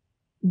planet,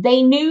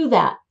 they knew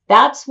that.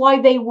 That's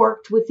why they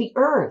worked with the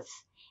earth.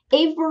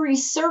 Avebury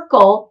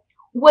Circle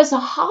was a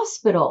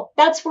hospital.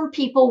 That's where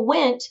people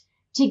went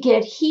to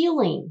get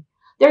healing.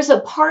 There's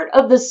a part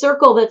of the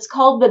circle that's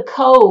called the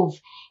cove,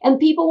 and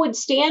people would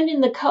stand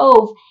in the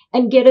cove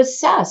and get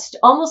assessed,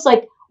 almost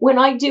like when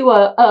I do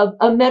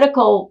a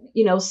medical,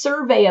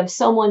 survey of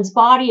someone's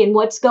body and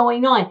what's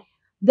going on.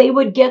 They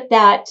would get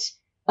that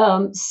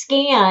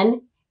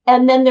scan,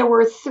 and then there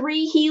were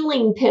 3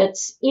 healing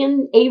pits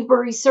in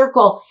Avebury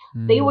Circle.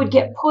 They would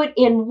get put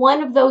in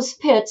one of those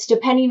pits,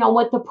 depending on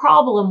what the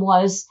problem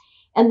was,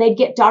 and they'd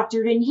get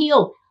doctored and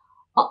healed.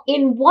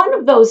 In one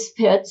of those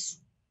pits,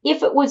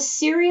 if it was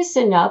serious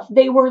enough,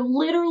 they were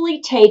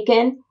literally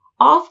taken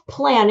off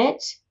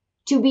planet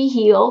to be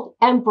healed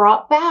and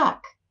brought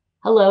back.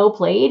 Hello,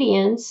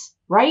 Pleiadians,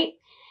 right?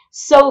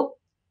 So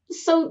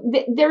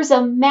there's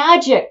a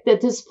magic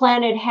that this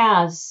planet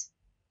has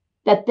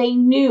that they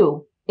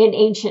knew in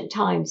ancient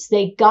times.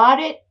 They got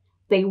it,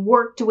 they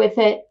worked with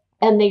it,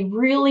 and they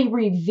really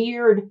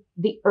revered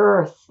the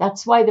earth.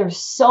 That's why there's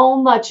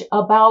so much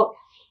about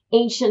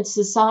ancient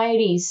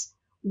societies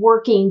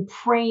working,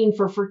 praying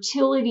for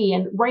fertility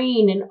and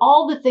rain and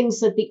all the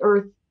things that the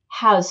earth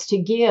has to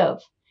give.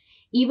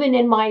 Even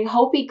in my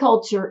Hopi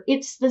culture,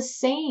 it's the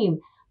same.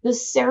 The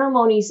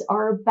ceremonies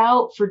are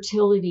about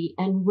fertility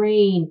and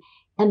rain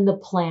and the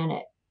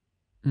planet.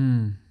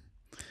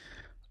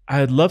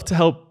 I'd love to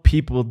help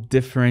people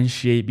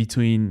differentiate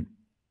between,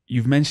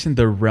 you've mentioned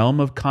the realm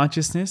of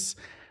consciousness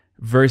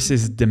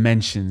versus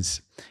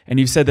dimensions. And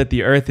you said that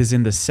the earth is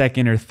in the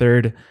 2nd or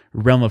 3rd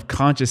realm of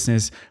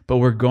consciousness, but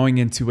we're going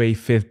into a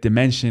 5th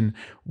dimension.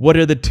 What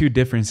are the two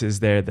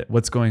differences there?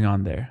 What's going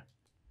on there?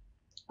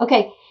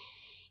 Okay.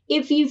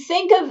 If you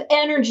think of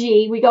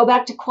energy, we go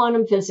back to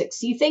quantum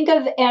physics. You think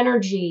of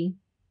energy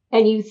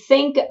and you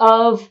think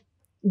of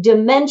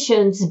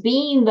dimensions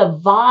being the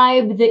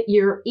vibe that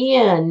you're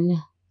in.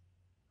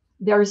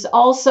 There's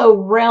also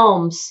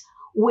realms,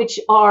 which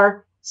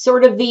are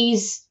sort of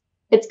these,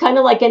 it's kind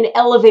of like an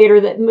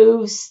elevator that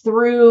moves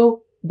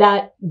through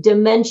that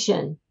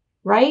dimension,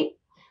 right?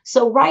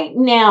 So right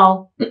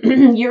now,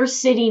 you're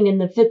sitting in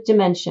the 5th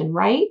dimension,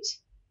 right?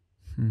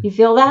 You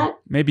feel that?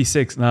 Maybe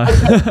 6. No.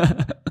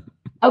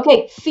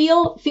 Okay,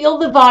 feel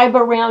the vibe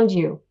around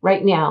you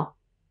right now.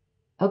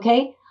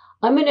 Okay,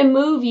 I'm going to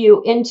move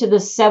you into the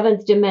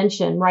 7th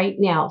dimension right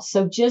now.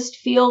 So just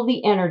feel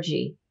the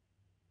energy.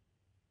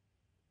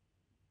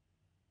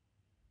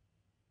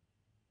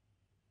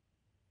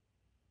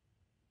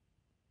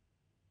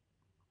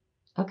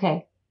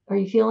 Okay, are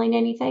you feeling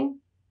anything?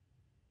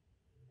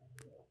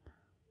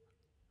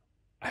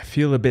 I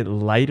feel a bit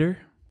lighter.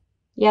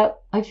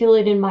 Yep, I feel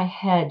it in my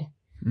head,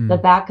 the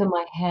back of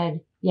my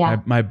head.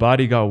 Yeah. My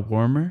body got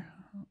warmer.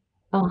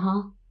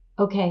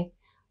 Okay.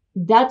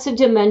 That's a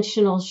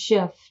dimensional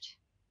shift.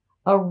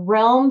 A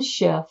realm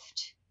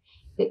shift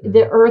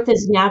The earth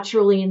is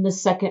naturally in the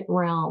second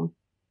realm.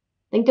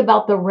 Think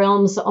about the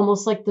realms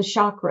almost like the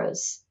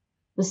chakras.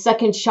 The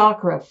second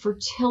chakra,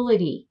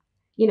 fertility,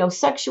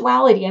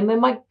 sexuality. I mean,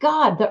 my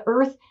God, the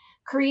earth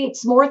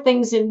creates more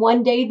things in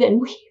one day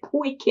than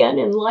we can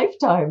in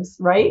lifetimes,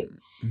 right?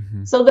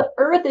 Mm-hmm. So the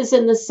earth is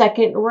in the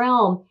second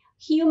realm.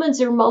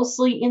 Humans are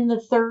mostly in the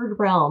third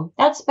realm.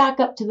 That's back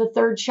up to the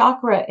third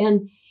chakra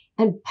and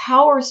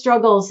power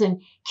struggles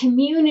and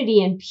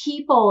community and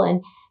people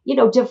and,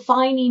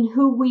 defining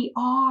who we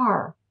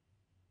are.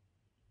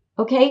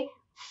 Okay.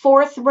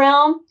 Fourth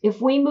realm,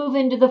 if we move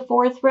into the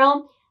fourth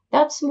realm,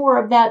 that's more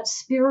of that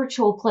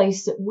spiritual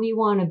place that we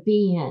want to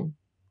be in.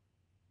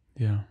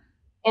 Yeah.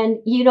 And,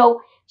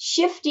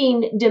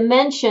 shifting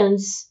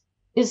dimensions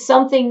is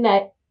something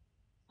that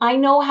I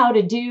know how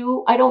to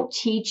do. I don't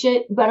teach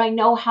it, but I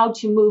know how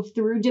to move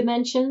through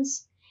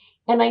dimensions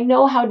and I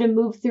know how to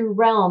move through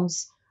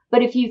realms.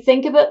 But if you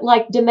think of it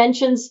like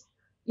dimensions,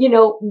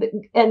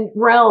 and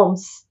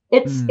realms,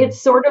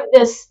 it's sort of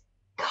this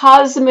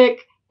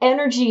cosmic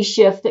energy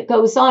shift that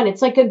goes on.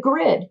 It's like a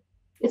grid.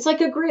 It's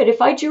like a grid.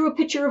 If I drew a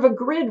picture of a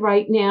grid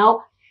right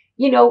now,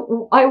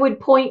 I would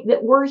point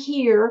that we're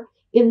here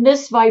in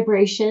this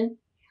vibration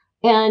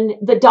and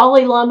the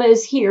Dalai Lama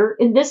is here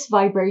in this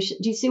vibration.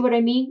 Do you see what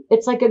I mean?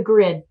 It's like a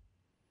grid.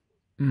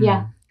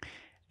 Yeah.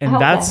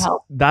 And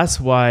that's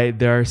why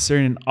there are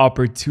certain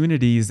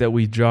opportunities that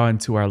we draw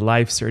into our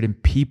life, certain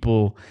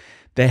people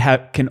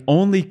that can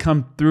only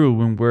come through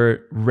when we're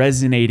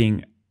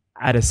resonating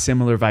at a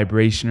similar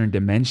vibration or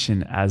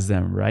dimension as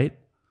them, right?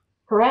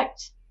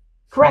 Correct.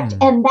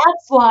 And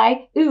that's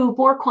why,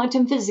 more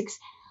quantum physics.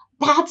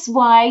 That's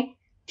why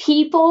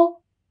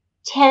people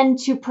tend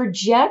to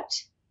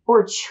project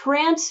or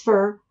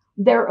transfer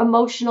their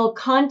emotional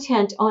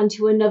content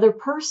onto another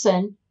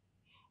person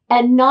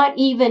and not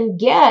even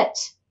get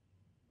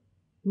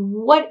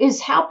what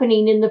is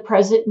happening in the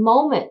present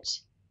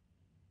moment.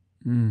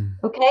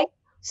 Okay?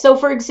 So,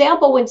 for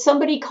example, when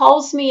somebody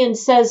calls me and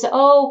says, I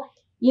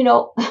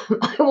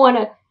want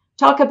to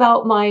talk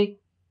about my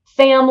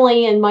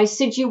family and my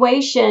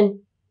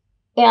situation,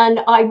 and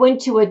I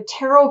went to a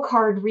tarot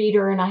card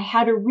reader and I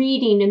had a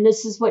reading and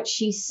this is what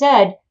she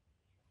said,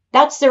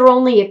 that's their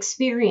only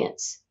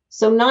experience.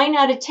 So 9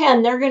 out of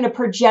 10, they're going to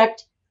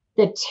project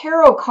the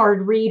tarot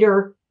card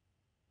reader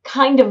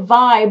kind of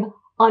vibe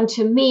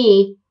onto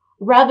me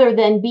rather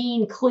than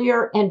being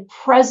clear and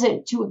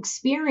present to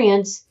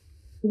experience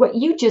what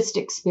you just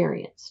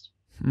experienced.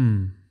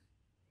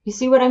 You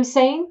see what I'm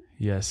saying?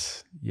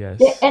 Yes.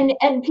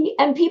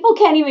 And people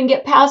can't even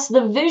get past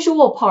the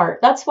visual part.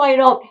 That's why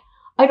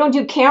I don't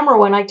do camera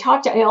when I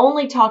talk I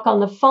only talk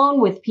on the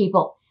phone with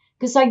people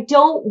because I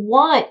don't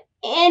want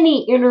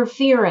any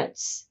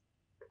interference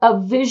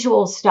of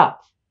visual stuff.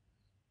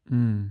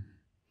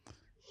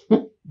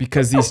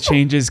 Because these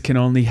changes can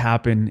only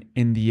happen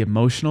in the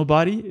emotional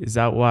body. Is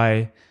that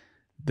why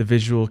the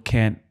visual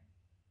can't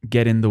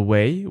get in the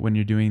way when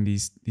you're doing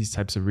these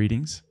types of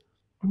readings?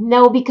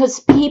 No, because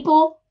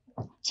people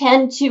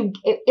tend to,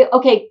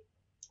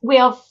 we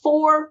have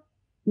 4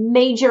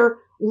 major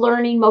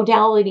learning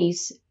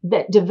modalities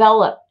that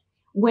develop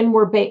when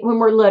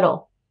we're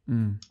little.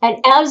 And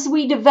as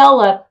we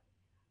develop,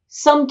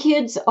 some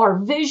kids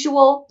are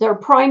visual, their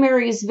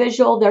primary is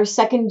visual, their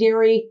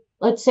secondary,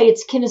 let's say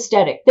it's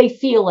kinesthetic. They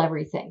feel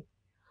everything.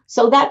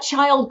 So that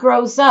child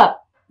grows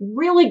up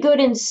really good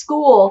in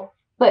school,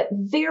 but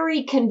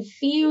very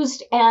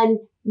confused and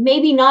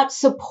maybe not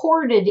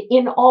supported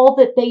in all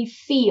that they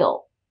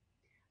feel.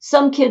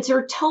 Some kids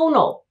are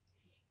tonal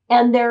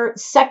and their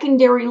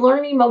secondary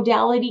learning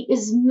modality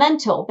is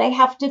mental. They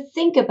have to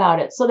think about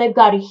it. So they've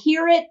got to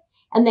hear it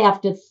and they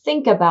have to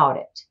think about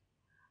it.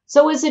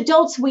 So as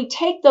adults, we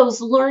take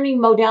those learning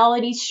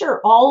modalities.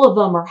 Sure, all of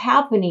them are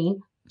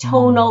happening,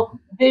 tonal,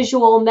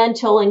 visual,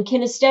 mental, and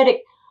kinesthetic,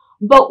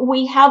 but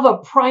we have a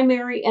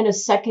primary and a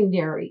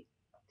secondary.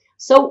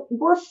 So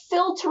we're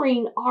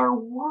filtering our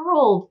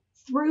world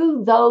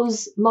through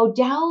those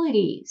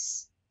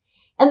modalities.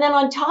 And then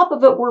on top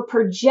of it, we're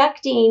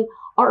projecting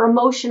our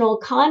emotional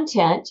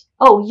content.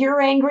 Oh, you're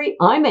angry.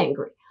 I'm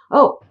angry.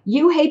 Oh,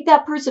 you hate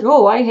that person.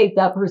 Oh, I hate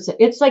that person.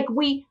 It's like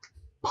we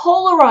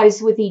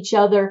polarize with each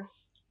other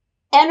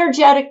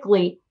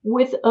energetically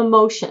with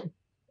emotion.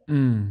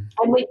 And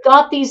we've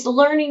got these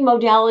learning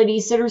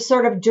modalities that are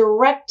sort of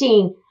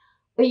directing,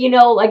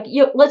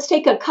 let's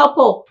take a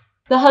couple.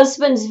 The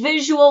husband's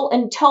visual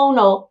and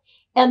tonal,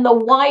 and the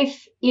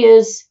wife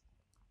is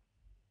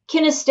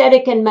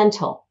kinesthetic and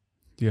mental.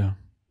 Yeah.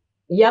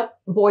 Yep.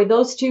 Boy,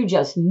 those two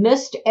just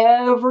missed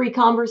every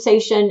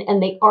conversation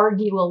and they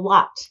argue a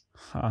lot.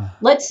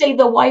 Let's say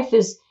the wife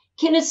is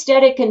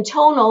kinesthetic and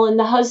tonal and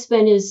the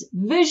husband is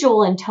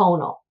visual and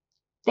tonal.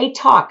 They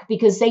talk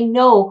because they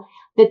know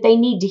that they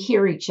need to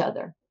hear each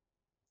other.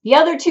 The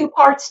other two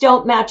parts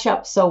don't match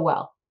up so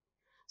well.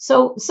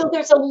 So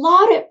there's a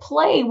lot at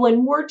play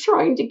when we're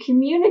trying to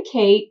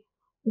communicate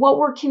what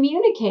we're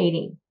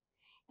communicating.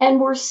 And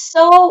we're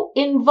so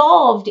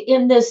involved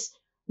in this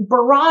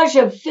barrage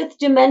of 5th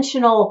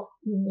dimensional,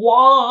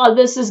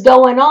 this is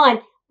going on,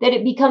 that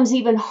it becomes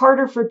even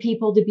harder for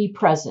people to be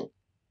present.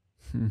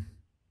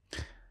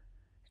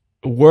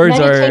 Words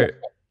Meditation. are,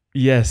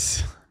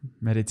 yes,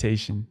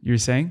 meditation. You're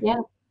saying? Yeah.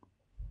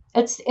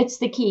 It's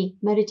the key,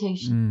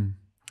 meditation.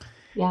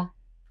 Yeah.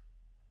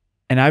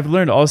 And I've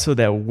learned also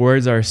that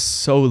words are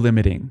so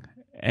limiting.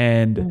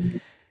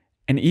 And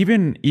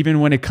even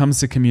when it comes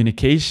to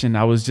communication,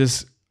 I was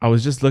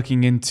just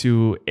looking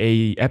into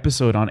a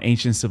episode on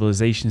ancient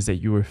civilizations that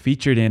you were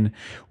featured in,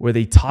 where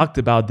they talked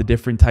about the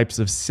different types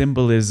of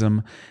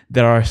symbolism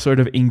that are sort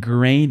of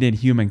ingrained in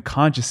human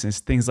consciousness,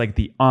 things like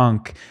the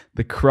ankh,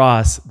 the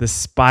cross, the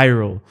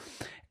spiral.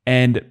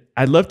 And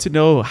I'd love to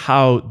know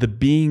how the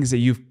beings that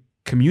you've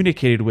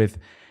communicated with,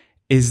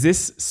 is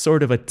this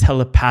sort of a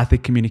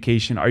telepathic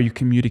communication? Are you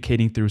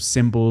communicating through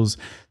symbols,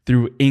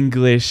 through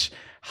English?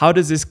 How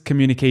does this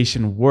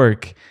communication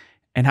work?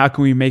 And how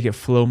can we make it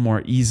flow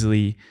more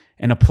easily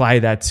and apply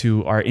that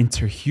to our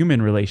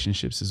interhuman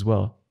relationships as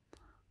well?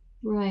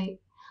 Right.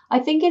 I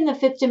think in the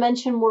fifth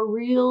dimension, we're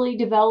really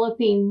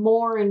developing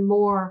more and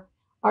more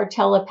our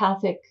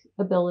telepathic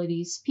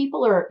abilities.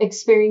 People are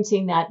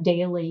experiencing that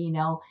daily, you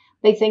know.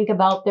 They think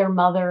about their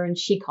mother and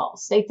she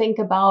calls. They think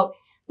about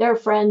their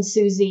friend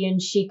Susie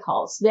and she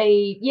calls.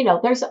 They, you know,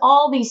 there's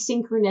all these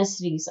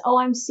synchronicities. Oh,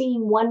 I'm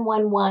seeing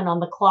 111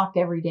 on the clock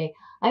every day.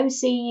 I'm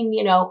seeing,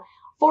 you know,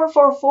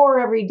 444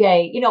 every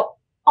day. You know,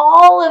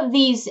 all of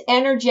these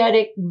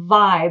energetic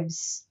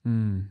vibes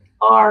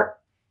are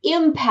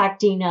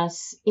impacting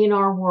us in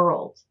our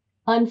world.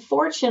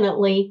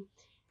 Unfortunately,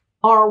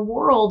 our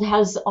world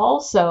has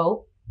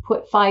also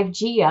put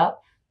 5G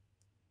up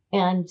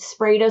and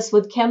sprayed us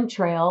with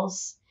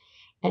chemtrails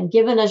and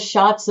given us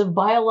shots of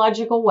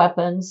biological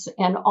weapons.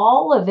 And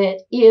all of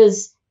it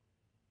is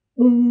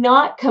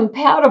not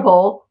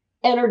compatible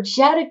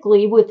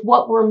energetically with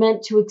what we're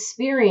meant to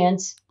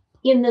experience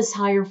in this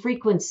higher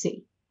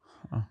frequency.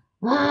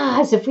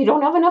 As if we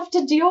don't have enough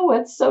to deal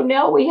with. So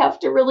now we have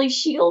to really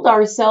shield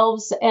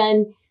ourselves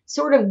and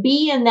sort of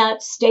be in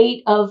that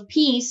state of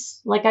peace,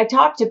 like I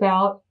talked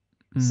about.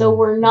 So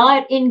we're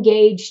not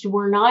engaged.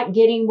 We're not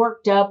getting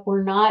worked up.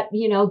 We're not,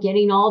 you know,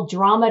 getting all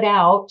dramaed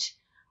out.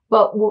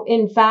 But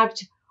in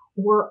fact,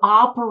 we're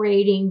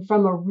operating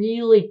from a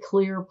really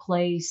clear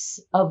place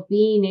of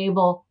being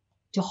able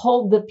to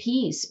hold the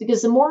peace.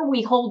 Because the more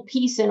we hold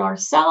peace in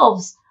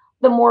ourselves,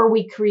 the more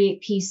we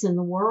create peace in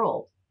the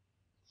world.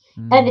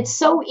 And it's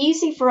so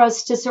easy for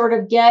us to sort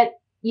of get,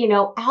 you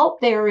know,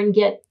 out there and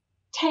get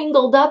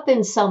tangled up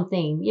in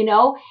something, you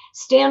know,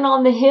 stand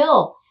on the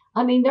hill.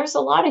 I mean, there's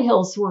a lot of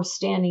hills we're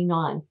standing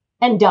on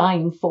and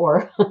dying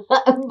for.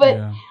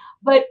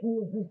 But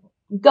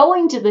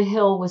going to the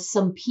hill with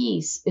some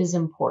peace is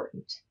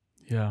important.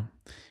 Yeah.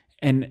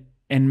 And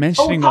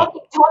mentioning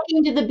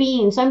talking to the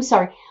beings. I'm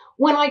sorry.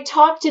 When I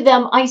talk to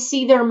them, I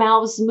see their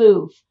mouths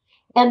move.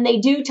 And they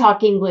do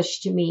talk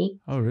English to me.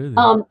 Oh, really?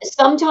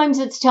 Sometimes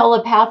it's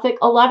telepathic.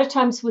 A lot of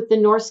times with the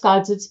Norse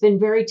gods, it's been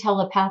very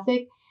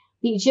telepathic.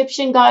 The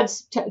Egyptian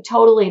gods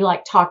totally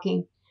like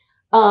talking.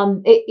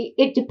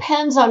 It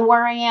depends on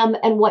where I am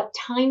and what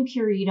time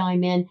period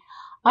I'm in.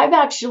 I've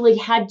actually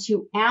had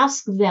to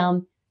ask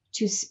them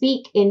to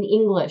speak in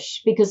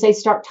English because they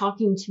start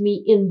talking to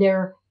me in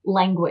their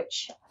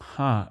language.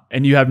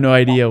 And you have no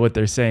idea what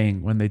they're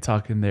saying when they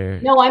talk in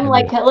their... No, I'm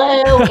like,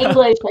 hello,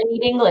 English. I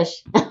need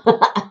English.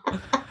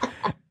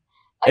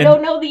 I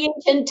don't know the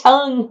ancient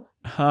tongue.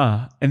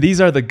 And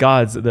these are the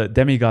gods, the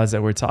demigods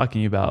that we're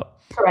talking about.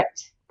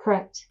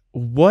 Correct.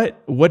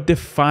 What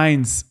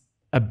defines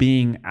a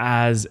being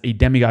as a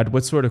demigod?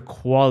 What sort of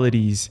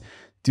qualities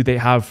do they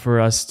have for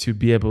us to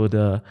be able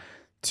to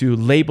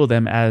label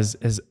them as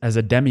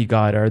a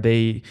demigod? Are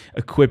they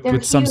equipped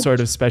with some sort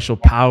of special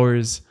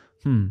powers?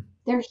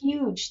 They're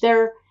huge.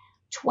 They're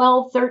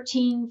 12,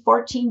 13,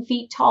 14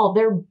 feet tall.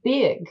 They're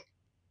big.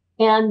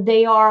 And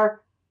they're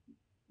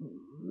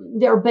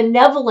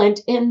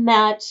benevolent in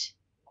that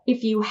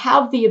if you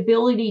have the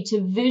ability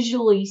to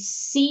visually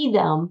see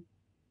them,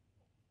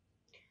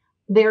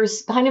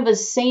 there's kind of a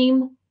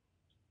same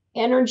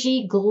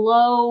energy,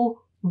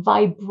 glow,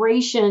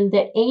 vibration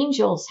that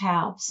angels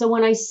have. So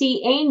when I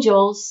see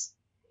angels,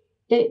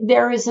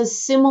 there is a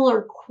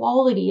similar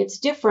quality. It's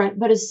different,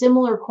 but a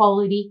similar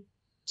quality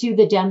to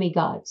the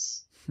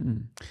demigods.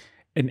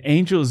 And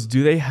angels,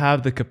 do they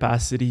have the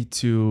capacity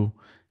to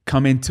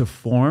come into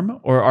form,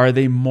 or are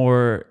they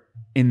more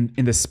in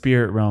the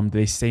spirit realm? Do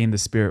they stay in the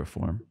spirit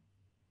form?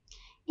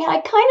 Yeah,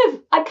 I kind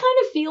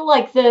of feel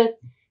like the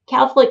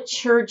Catholic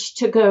Church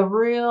took a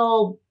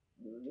real,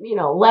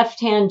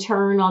 left-hand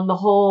turn on the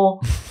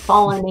whole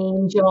fallen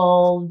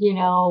angel,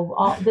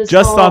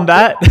 on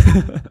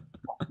that.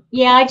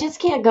 Yeah, I just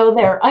can't go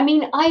there. I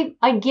mean,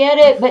 I get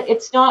it, but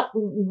it's not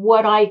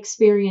what I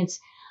experience.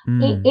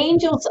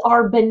 Angels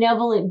are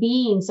benevolent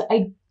beings.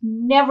 I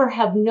never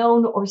have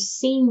known or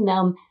seen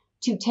them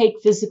to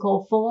take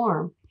physical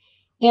form.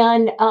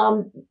 And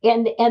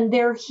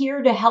they're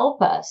here to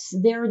help us.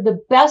 They're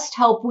the best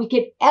help we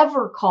could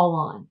ever call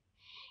on.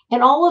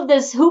 And all of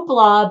this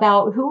hoopla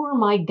about who are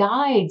my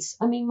guides.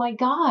 I mean, my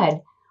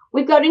God,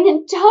 we've got an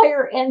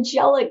entire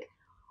angelic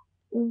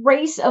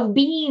race of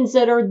beings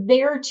that are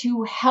there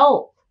to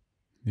help,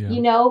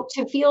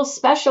 to feel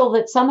special,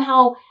 that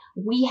somehow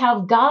we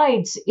have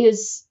guides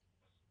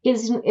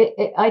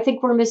I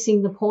think we're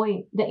missing the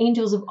point. The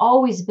angels have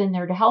always been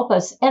there to help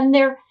us, and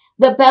they're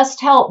the best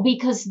help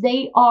because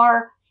they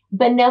are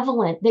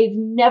benevolent. They've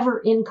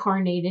never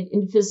incarnated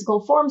in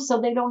physical form,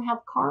 so they don't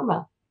have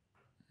karma.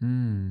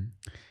 And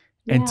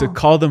to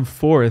call them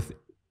forth,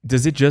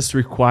 does it just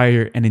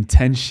require an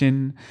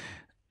intention,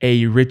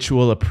 a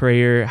ritual, a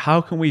prayer?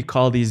 How can we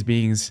call these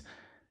beings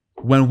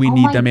when we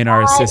need them in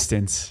our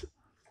assistance?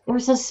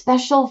 There's a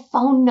special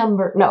phone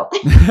number. No.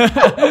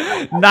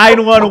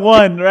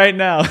 911 right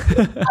now.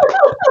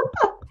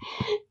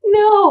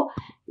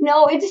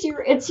 No,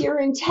 it's your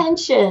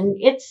intention.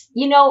 It's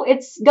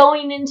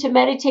going into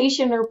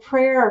meditation or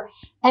prayer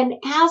and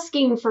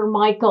asking for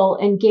Michael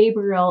and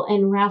Gabriel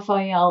and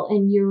Raphael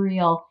and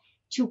Uriel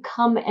to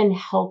come and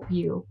help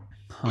you.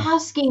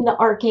 Asking the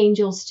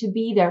archangels to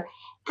be there.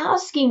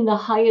 Asking the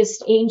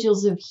highest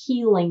angels of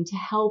healing to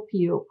help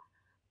you.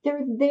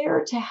 They're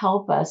there to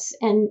help us.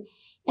 And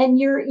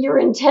your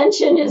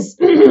intention is,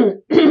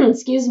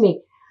 excuse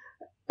me,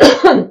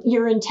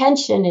 your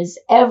intention is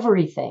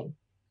everything.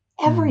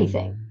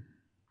 Everything.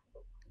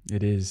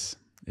 It is.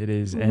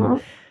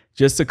 And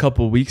just a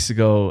couple of weeks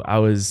ago, I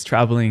was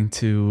traveling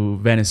to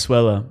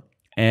Venezuela,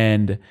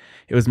 and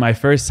it was my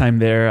first time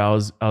there. I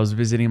was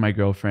visiting my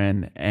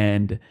girlfriend,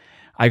 and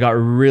I got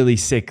really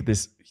sick.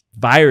 This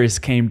virus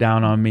came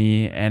down on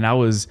me, and I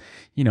was,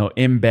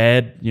 in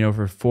bed,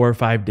 for 4 or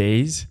 5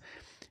 days.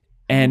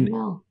 And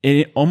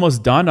it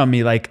almost dawned on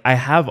me, like, I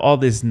have all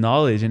this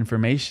knowledge,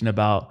 information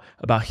about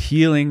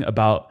healing,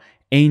 about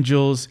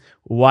angels.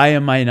 Why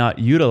am I not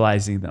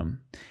utilizing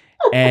them?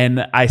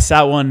 And I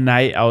sat one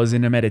night, I was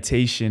in a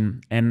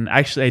meditation, and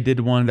actually I did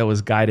one that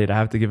was guided. I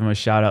have to give him a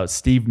shout out,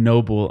 Steve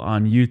Noble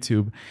on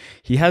YouTube.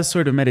 He has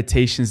sort of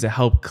meditations that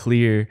help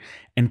clear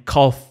and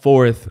call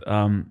forth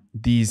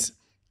these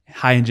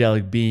high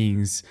angelic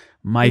beings,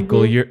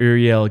 Michael,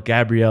 Uriel,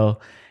 Gabriel,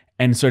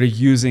 and sort of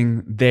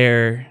using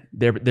their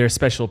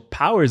special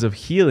powers of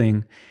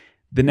healing.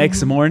 The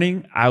next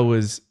morning, I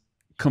was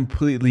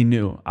completely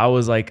new. I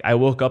was like, I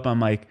woke up, I'm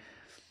like,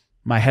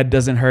 my head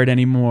doesn't hurt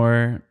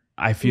anymore.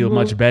 I feel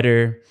much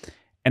better.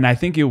 And I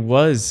think it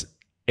was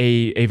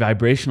a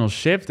vibrational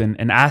shift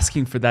and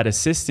asking for that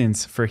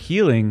assistance for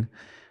healing,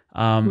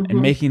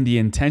 and making the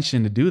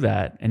intention to do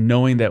that, and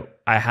knowing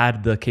that I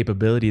had the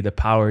capability, the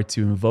power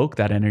to invoke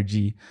that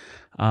energy.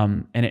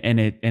 And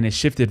it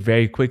shifted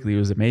very quickly. It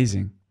was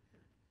amazing.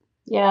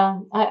 Yeah,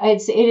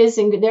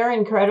 they're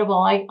incredible.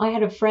 I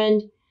had a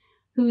friend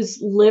whose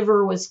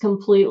liver was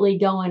completely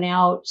going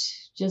out,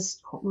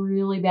 just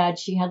really bad.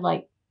 She had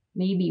like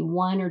maybe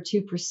 1 or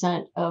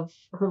 2% of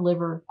her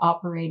liver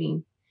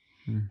operating.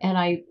 And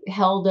I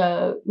held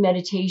a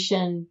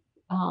meditation.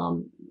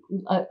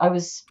 I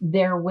was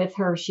there with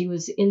her. She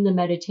was in the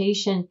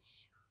meditation,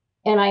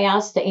 and I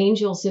asked the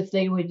angels if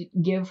they would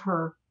give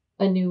her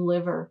a new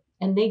liver,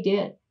 and they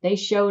did. They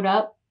showed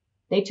up.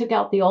 They took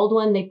out the old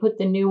one. They put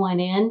the new one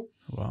in.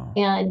 Wow.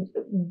 And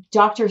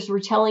doctors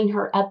were telling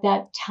her at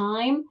that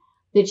time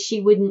that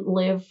she wouldn't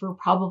live for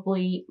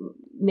probably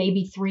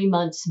maybe 3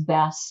 months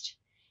best.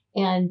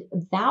 And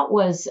that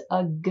was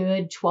a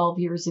good 12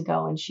 years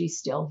ago, and she's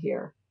still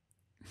here.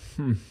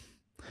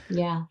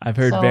 Yeah. I've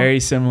heard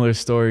very similar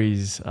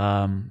stories.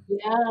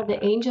 The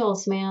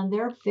angels, man,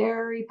 they're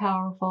very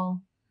powerful.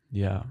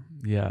 Yeah.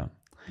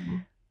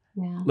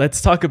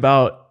 Let's talk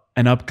about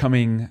an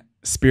upcoming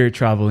spirit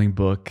traveling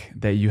book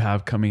that you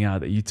have coming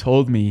out that you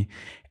told me.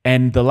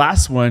 And the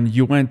last one,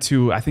 you went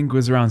to, I think it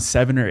was around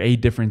 7 or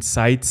 8 different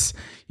sites.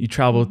 You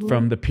traveled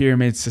from the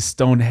pyramids to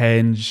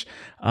Stonehenge,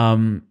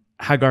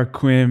 Hagar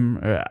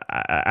Quim.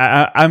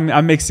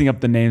 I'm mixing up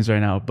the names right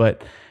now,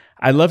 but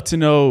I'd love to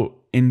know,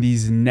 in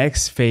these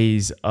next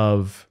phase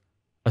of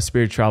a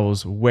spirit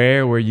travels,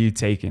 where were you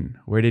taken?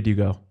 Where did you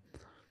go?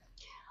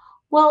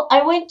 Well,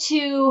 I went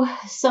to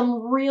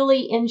some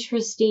really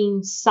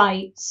interesting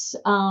sites.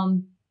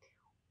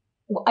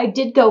 I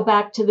did go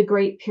back to the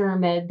Great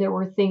Pyramid. There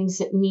were things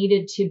that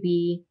needed to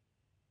be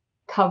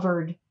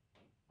covered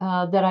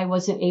that I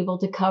wasn't able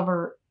to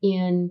cover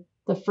in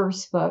the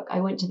first book. I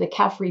went to the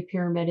Khafre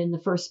Pyramid in the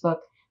first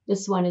book.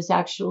 This one is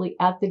actually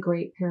at the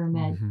Great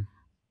Pyramid.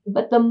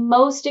 But the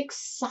most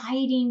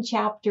exciting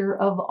chapter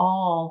of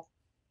all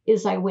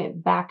is I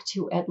went back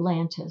to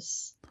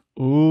Atlantis.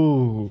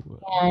 Ooh.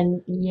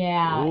 And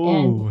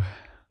and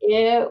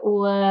it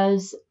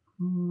was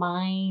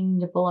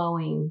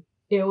mind-blowing.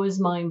 It was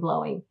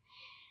mind-blowing.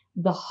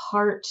 The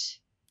heart,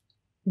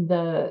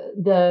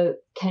 the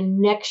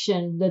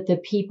connection that the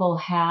people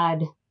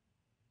had,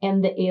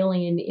 and the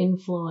alien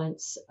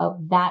influence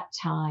of that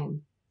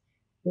time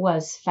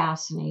was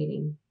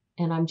fascinating.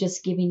 And I'm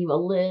just giving you a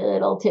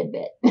little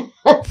tidbit.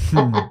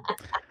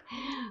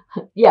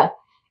 Yeah.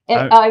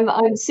 And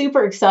I'm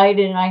super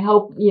excited, and I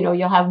hope,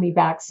 you'll have me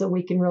back so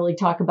we can really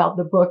talk about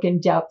the book in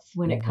depth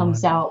when it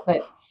comes out.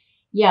 But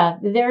yeah,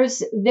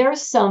 there's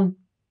some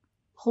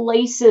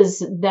places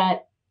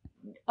that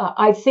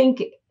I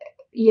think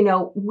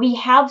we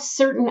have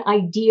certain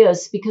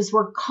ideas because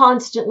we're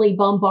constantly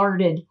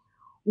bombarded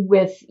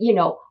with,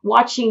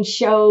 watching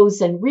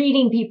shows and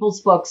reading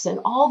people's books and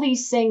all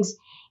these things.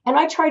 And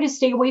I try to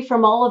stay away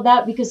from all of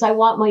that because I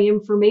want my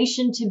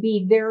information to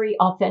be very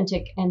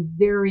authentic and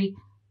very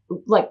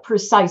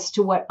precise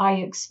to what I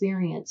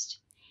experienced.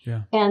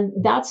 Yeah.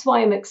 And that's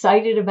why I'm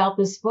excited about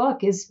this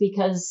book, is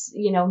because,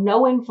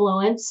 no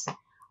influence.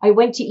 I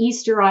went to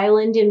Easter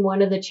Island in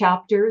one of the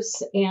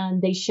chapters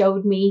and they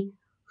showed me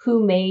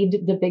who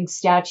made the big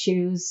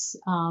statues.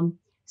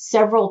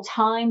 Several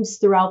times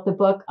throughout the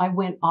book, I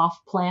went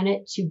off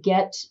planet to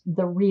get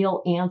the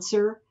real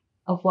answer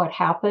of what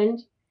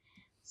happened.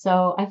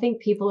 So I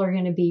think people are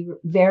going to be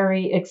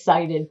very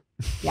excited.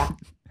 Yeah.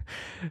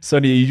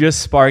 Sonja, you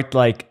just sparked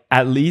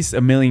at least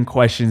a million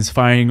questions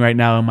firing right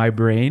now in my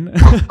brain.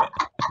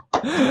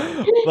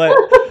 But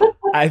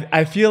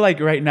I feel like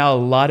right now a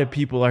lot of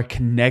people are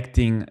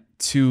connecting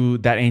to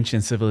that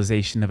ancient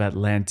civilization of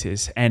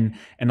Atlantis, and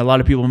a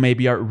lot of people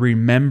maybe are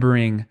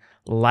remembering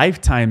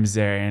lifetimes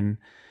there. And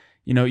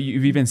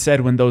you've even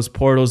said when those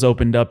portals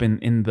opened up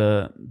in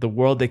the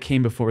world that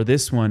came before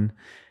this one,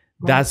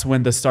 that's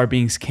when the star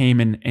beings came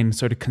and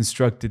sort of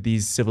constructed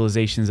these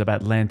civilizations of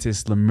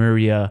Atlantis,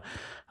 Lemuria.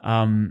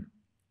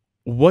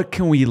 What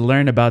can we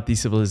learn about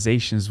these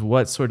civilizations?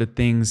 What sort of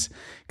things?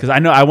 Because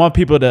I want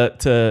people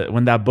to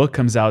when that book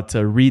comes out,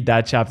 to read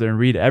that chapter and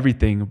read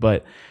everything.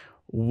 But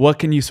what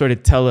can you sort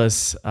of tell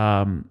us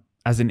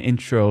as an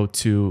intro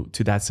to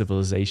that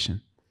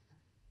civilization?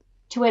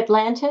 To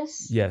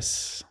Atlantis?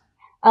 Yes.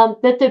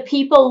 That the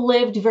people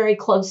lived very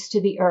close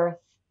to the earth,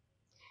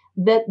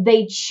 that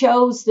they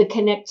chose the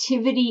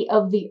connectivity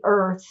of the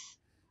earth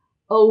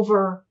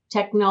over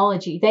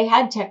technology. They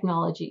had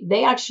technology.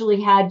 They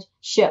actually had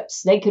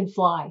ships. They could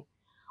fly.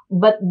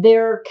 But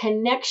their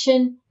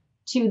connection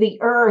to the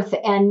earth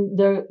and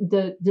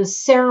the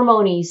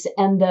ceremonies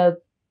and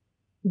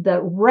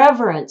the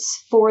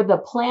reverence for the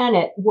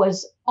planet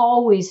was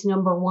always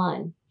number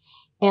one.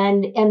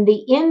 And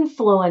the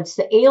influence,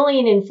 the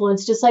alien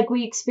influence, just like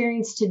we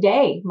experience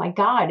today, my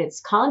God, it's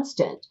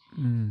constant,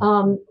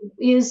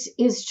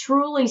 is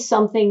truly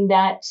something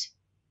that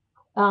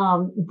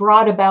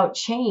brought about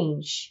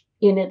change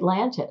in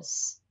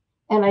Atlantis.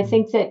 And I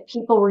think that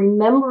people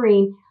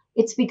remembering,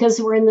 it's because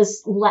we're in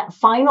this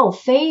final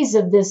phase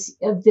of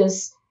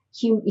this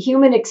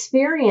human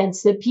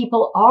experience that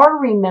people are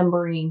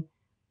remembering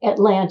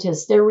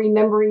Atlantis. They're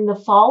remembering the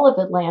fall of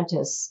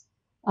Atlantis.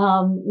 A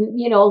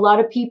lot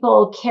of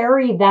people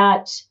carry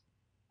that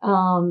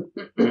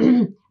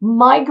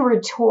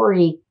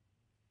migratory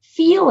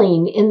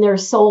feeling in their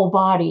soul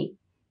body.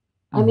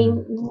 I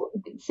mean,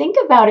 think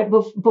about it.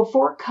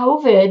 Before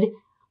COVID,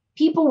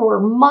 people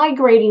were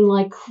migrating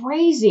like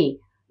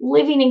crazy,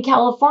 living in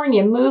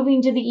California,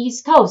 moving to the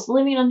East Coast,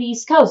 living on the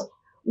East Coast,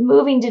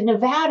 moving to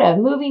Nevada,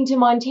 moving to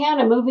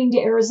Montana, moving to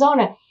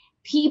Arizona.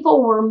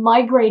 People were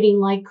migrating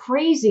like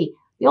crazy.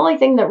 The only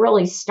thing that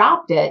really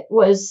stopped it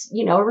was,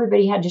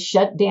 everybody had to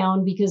shut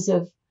down because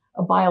of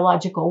a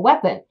biological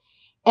weapon.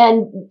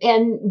 And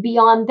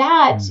beyond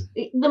that,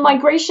 the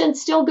migration's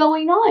still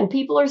going on.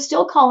 People are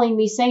still calling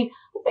me saying,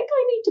 I think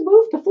I need to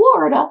move to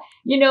Florida,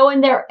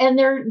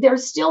 and they're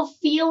still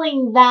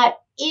feeling that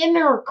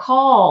inner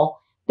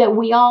call that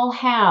we all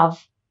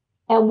have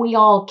and we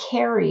all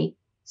carry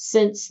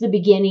since the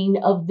beginning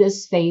of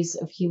this phase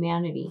of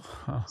humanity.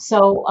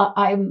 So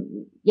I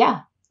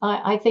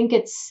think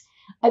it's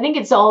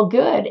all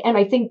good. And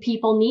I think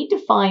people need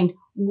to find,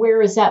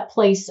 where is that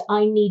place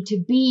I need to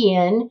be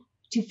in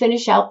to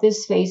finish out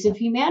this phase of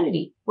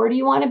humanity? Where do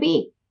you want to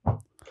be?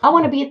 I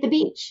want to be at the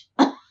beach.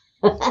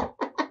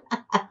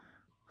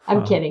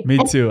 I'm kidding. Me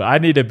too. I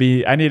need to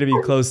be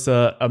close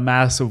to a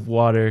mass of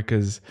water,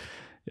 because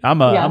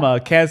I'm a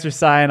Cancer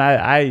sign.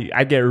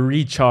 I get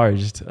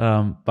recharged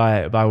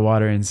by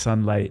water and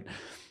sunlight.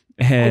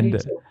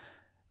 And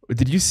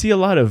did you see a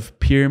lot of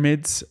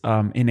pyramids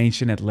in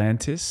ancient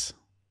Atlantis?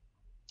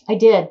 I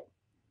did.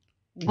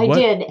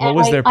 What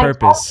was their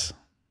purpose?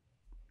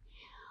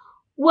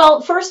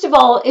 Well, first of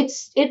all,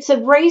 it's a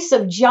race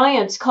of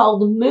giants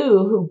called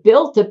Mu who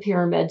built the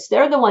pyramids.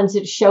 They're the ones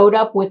that showed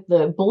up with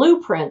the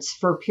blueprints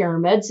for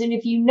pyramids. And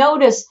if you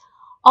notice,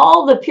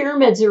 all the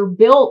pyramids are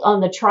built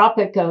on the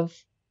Tropic of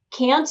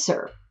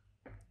Cancer.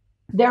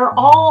 They're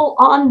all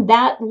on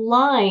that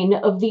line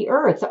of the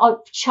earth.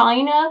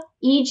 China,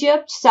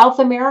 Egypt, South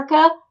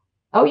America.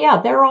 Oh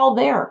yeah, they're all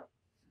there.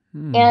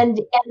 And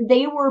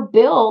they were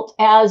built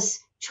as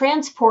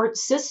transport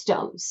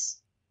systems.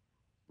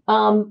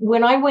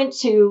 When I went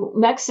to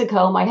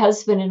Mexico, my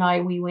husband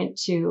and we went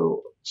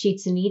to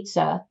Chichen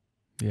Itza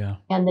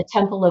and the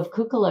Temple of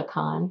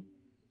Kukulkan.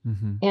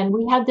 And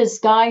we had this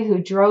guy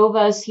who drove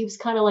us. He was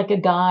kind of like a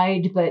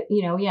guide, but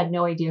he had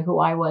no idea who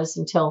I was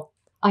until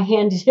I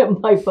handed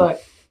him my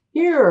book.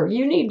 Here,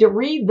 you need to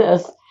read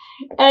this.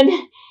 And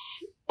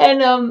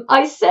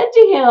I said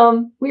to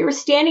him, we were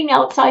standing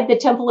outside the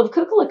Temple of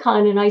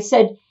Kukulkan, and I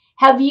said,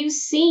 have you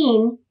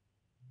seen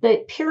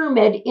the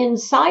pyramid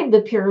inside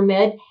the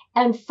pyramid?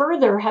 And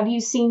further, have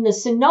you seen the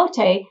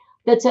cenote,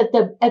 that's at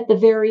the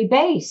very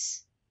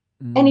base.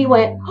 And he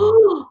went, Mm.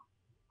 "Oh,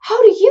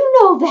 how do you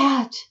know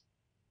that?"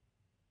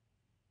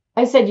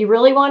 I said, "You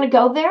really want to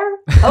go there?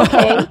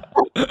 Okay."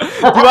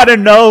 Do you want to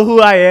know who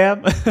I am?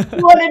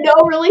 You want to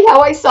know really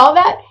how I saw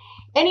that?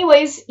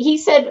 Anyways, he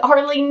said,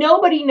 "Hardly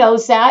nobody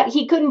knows that."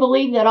 He couldn't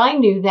believe that I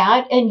knew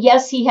that. And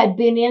yes, he had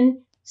been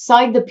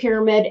inside the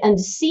pyramid and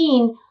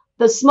seen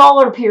the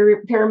smaller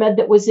pyramid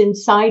that was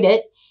inside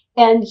it.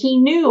 And he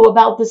knew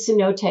about the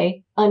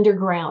cenote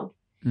underground.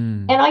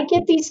 Mm. And I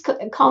get these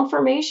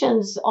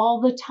confirmations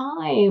all the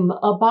time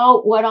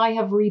about what I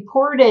have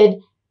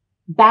reported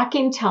back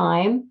in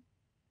time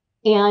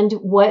and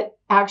what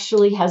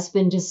actually has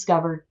been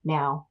discovered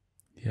now.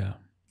 Yeah.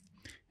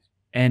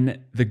 And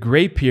the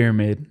Great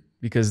Pyramid,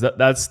 because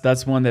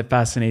that's one that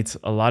fascinates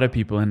a lot of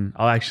people, and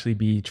I'll actually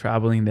be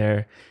traveling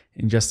there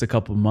in just a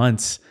couple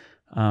months.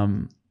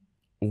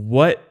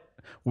 What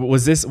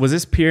was this? Was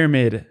this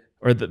pyramid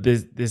or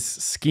this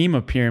scheme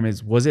of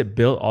pyramids? Was it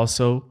built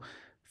also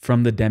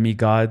from the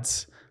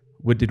demigods?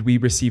 Did we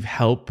receive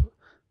help?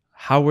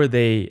 How were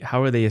they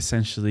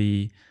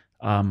essentially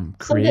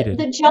created?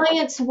 So the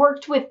giants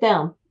worked with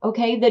them.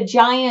 Okay, the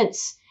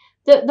giants.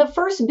 The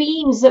first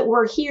beings that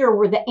were here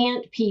were the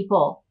ant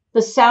people,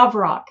 the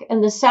Savrok,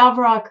 and the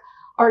Savrok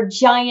are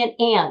giant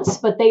ants,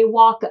 but they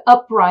walk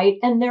upright,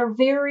 and they're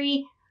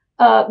very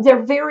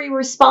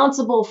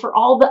responsible for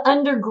all the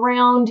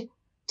underground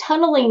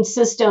tunneling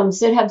systems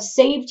that have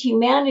saved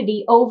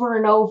humanity over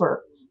and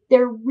over.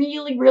 They're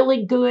really,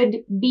 really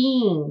good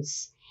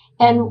beings.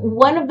 And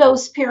one of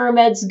those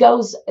pyramids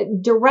goes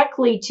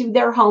directly to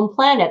their home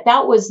planet.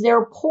 That was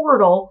their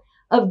portal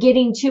of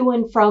getting to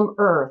and from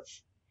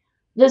Earth.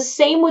 The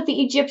same with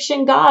the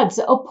Egyptian gods.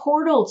 A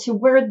portal to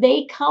where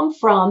they come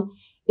from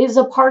is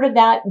a part of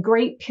that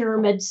Great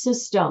Pyramid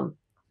system.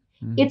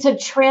 It's a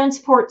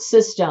transport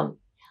system.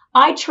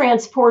 I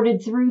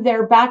transported through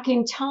there back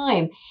in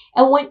time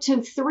and went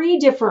to 3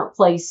 different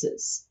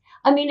places.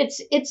 I mean,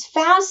 it's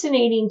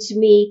fascinating to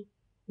me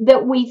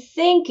that we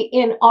think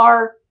in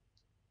our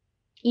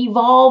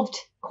evolved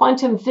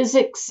quantum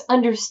physics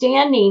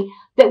understanding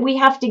that we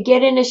have to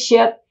get in a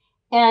ship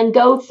and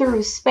go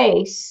through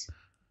space.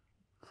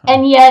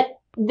 And yet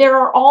there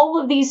are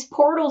all of these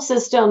portal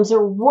systems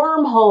or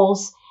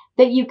wormholes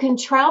that you can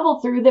travel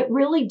through that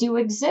really do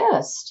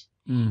exist.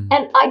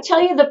 And I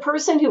tell you, the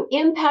person who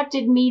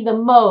impacted me the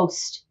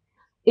most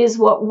is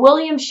what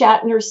William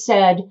Shatner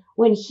said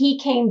when he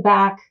came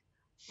back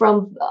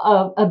from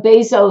a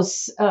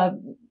Bezos,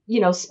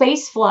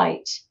 space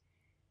flight.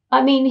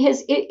 I mean,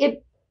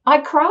 I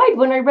cried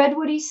when I read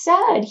what he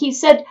said. He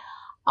said,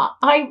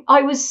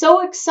 I was so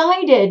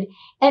excited,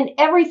 and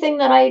everything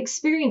that I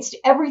experienced,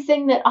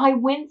 everything that I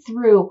went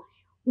through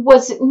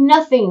was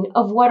nothing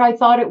of what I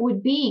thought it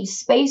would be.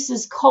 Space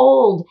is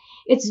cold.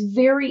 It's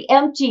very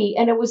empty.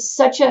 And it was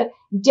such a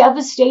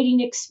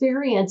devastating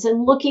experience.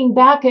 And looking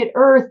back at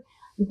Earth,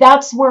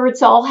 that's where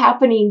it's all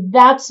happening.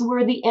 That's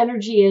where the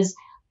energy is.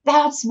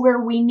 That's where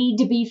we need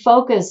to be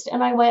focused.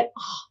 And I went,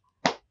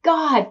 oh,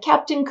 God,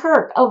 Captain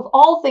Kirk, of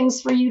all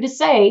things for you to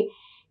say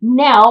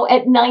now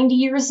at 90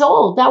 years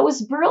old, that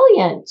was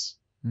brilliant,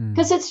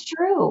 because it's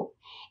true.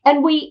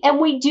 And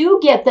we do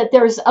get that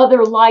there's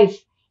other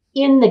life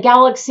in the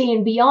galaxy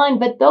and beyond,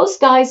 but those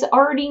guys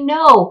already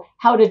know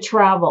how to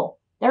travel.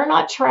 They're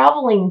not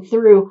traveling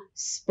through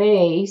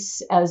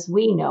space as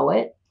we know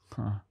it.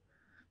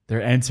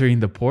 They're entering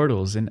the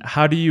portals. And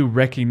how do you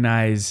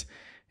recognize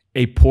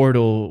a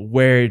portal,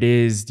 where it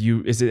is?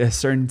 Is it a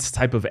certain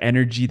type of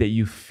energy that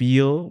you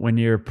feel when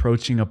you're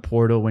approaching a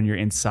portal, when you're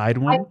inside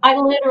one? I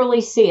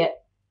literally see it.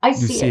 I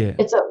see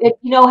it.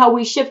 You know how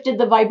we shifted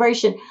the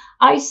vibration.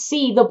 I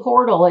see the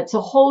portal. It's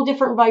a whole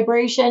different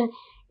vibration.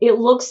 It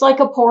looks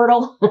like a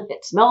portal.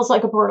 It smells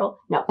like a portal.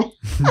 No.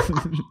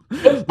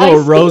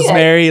 Little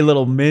rosemary,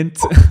 little mint.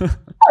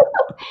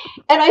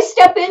 And I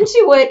step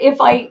into it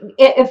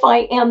if I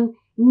am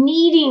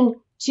needing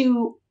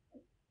to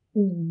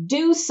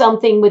do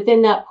something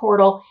within that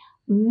portal.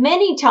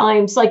 Many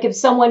times, like if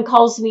someone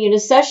calls me in a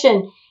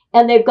session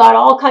and they've got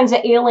all kinds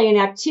of alien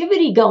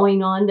activity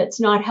going on that's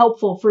not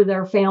helpful for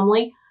their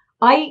family,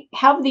 I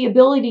have the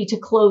ability to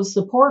close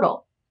the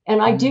portal.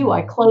 And I do.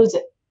 I close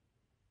it.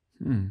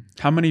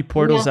 How many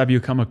portals have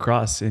you come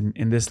across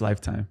in this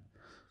lifetime?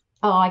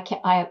 Oh, I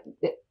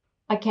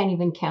can't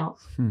even count.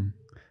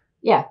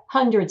 Yeah,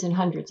 hundreds and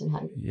hundreds and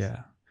hundreds.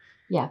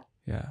 Yeah.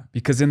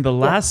 Because in the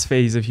last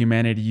phase of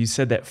humanity, you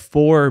said that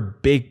 4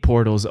 big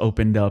portals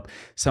opened up.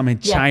 Some in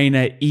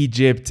China,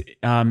 Egypt,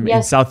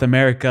 in South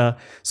America.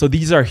 So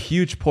these are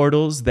huge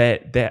portals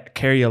that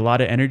carry a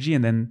lot of energy,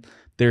 and then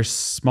there's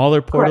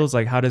smaller portals.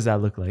 Correct. Like, how does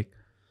that look like?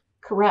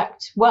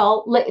 Correct.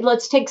 Well,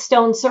 let's take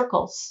stone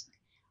circles.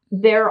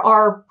 There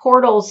are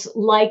portals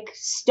like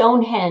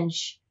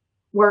Stonehenge,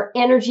 where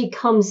energy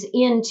comes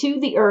into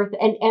the earth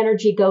and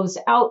energy goes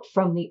out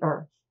from the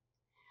earth.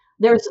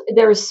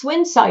 There's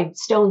Swinside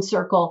Stone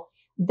Circle.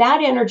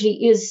 That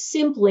energy is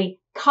simply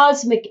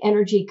cosmic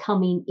energy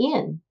coming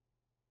in.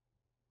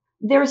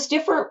 There's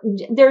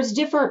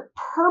different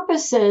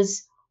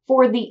purposes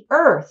for the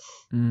earth.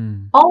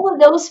 Mm. All of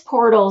those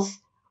portals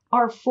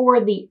are for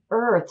the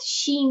earth.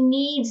 She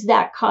needs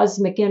that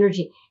cosmic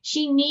energy.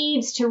 She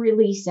needs to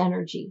release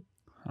energy.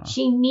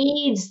 She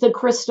needs the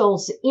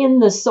crystals in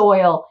the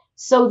soil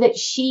so that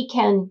she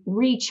can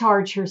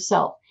recharge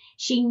herself.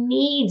 She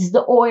needs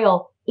the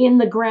oil in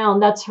the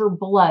ground. That's her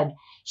blood.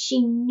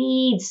 She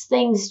needs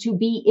things to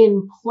be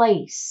in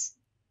place.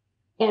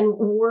 And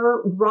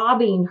we're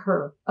robbing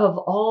her of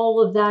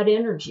all of that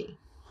energy.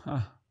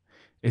 Huh.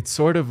 It's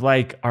sort of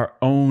like our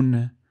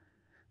own,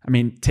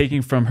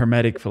 taking from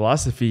Hermetic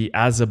philosophy,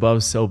 as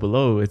above, so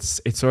below.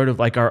 It's sort of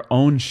like our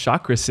own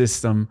chakra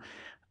system.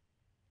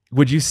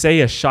 Would you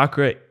say a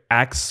chakra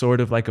acts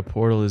sort of like a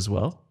portal as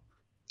well?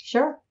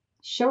 Sure.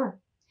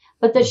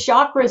 But the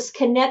chakras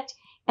connect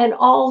and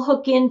all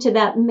hook into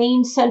that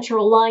main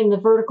central line, the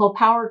vertical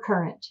power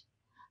current.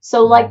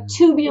 So like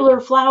tubular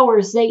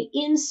flowers, they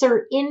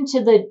insert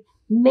into the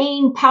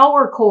main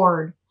power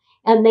cord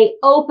and they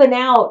open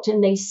out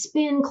and they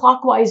spin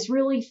clockwise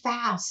really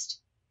fast.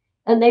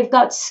 And they've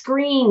got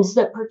screens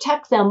that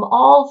protect them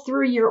all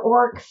through your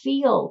auric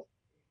field.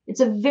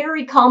 It's a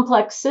very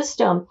complex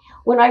system.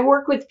 When I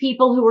work with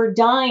people who are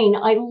dying,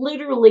 I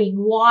literally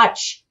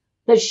watch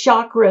the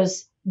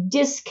chakras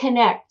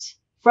disconnect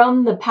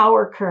from the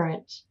power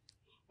current.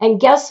 And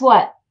guess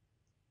what?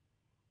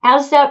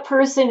 As that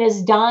person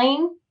is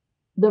dying,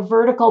 the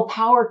vertical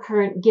power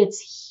current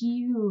gets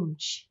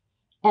huge.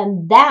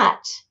 And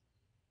that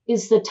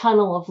is the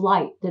tunnel of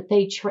light that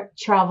they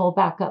travel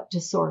back up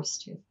to source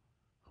to.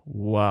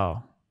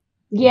 Wow.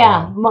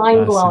 Yeah, Wow.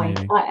 mind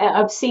blowing.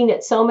 I've seen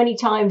it so many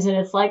times and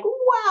it's like,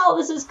 wow,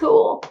 this is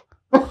cool.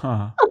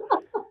 Huh.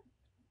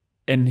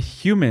 And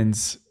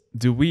humans,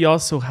 do we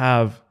also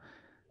have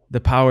the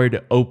power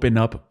to open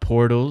up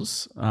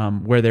portals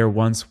where there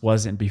once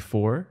wasn't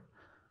before?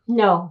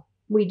 No,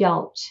 we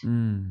don't.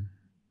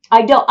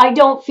 I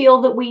don't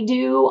feel that we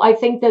do. I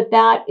think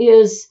that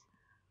is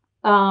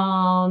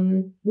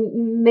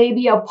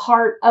maybe a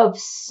part of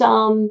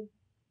some,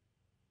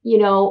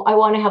 I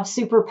want to have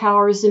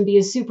superpowers and be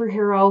a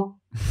superhero,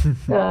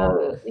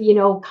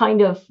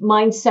 kind of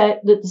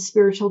mindset that the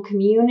spiritual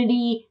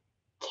community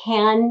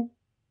can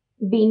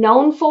be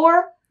known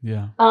for.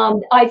 Yeah.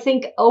 I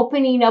think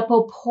opening up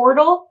a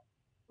portal,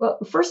 well,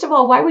 first of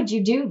all, why would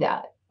you do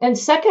that? And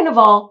second of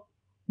all,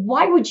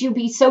 why would you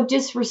be so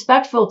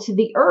disrespectful to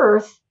the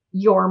earth,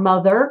 your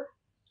mother,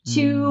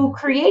 to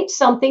create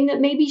something that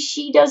maybe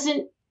she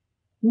doesn't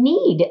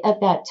need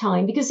at that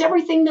time? Because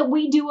everything that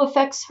we do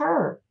affects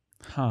her.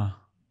 Huh.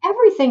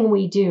 Everything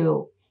we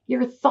do,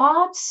 your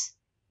thoughts,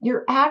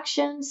 your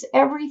actions,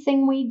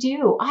 everything we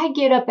do. I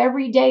get up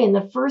every day and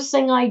the first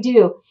thing I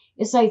do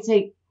is I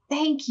say,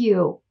 thank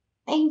you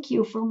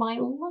for my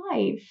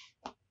life.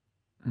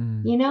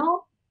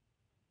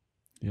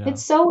 Yeah.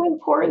 It's so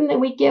important that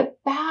we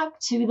get back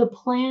to the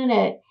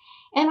planet.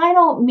 And I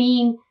don't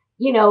mean,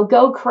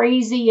 go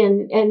crazy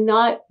and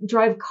not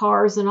drive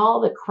cars and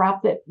all the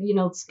crap that,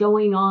 it's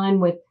going on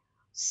with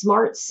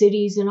smart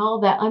cities and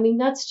all that. I mean,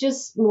 that's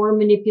just more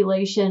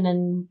manipulation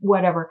and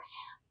whatever.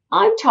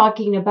 I'm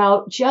talking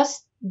about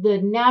just the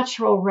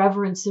natural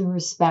reverence and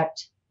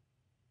respect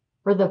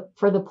for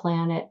the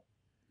planet,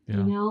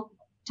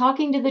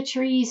 talking to the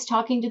trees,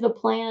 talking to the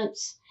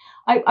plants.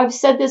 I've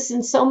said this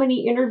in so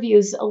many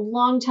interviews. A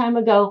long time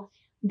ago,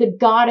 the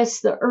goddess,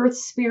 the earth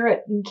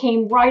spirit,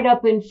 came right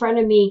up in front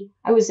of me.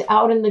 I was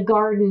out in the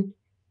garden.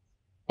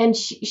 And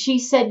she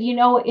said, in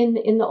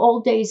the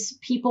old days,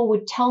 people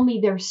would tell me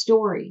their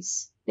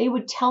stories. They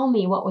would tell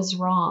me what was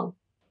wrong.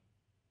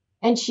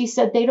 And she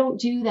said, they don't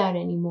do that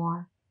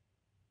anymore.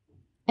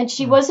 And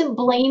she wasn't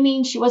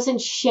blaming. She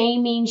wasn't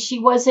shaming. She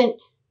wasn't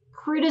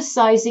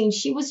criticizing.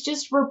 She was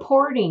just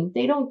reporting.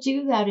 They don't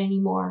do that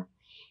anymore.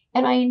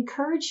 And I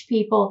encourage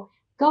people,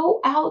 go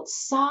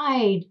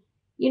outside.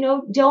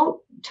 Don't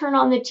turn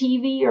on the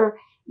TV or,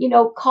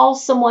 call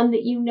someone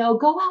that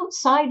go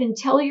outside and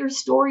tell your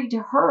story to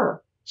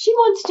her. She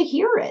wants to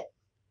hear it,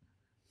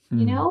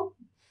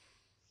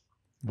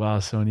 Wow,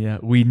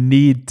 Sonja, we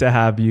need to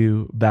have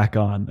you back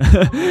on.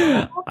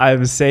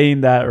 I'm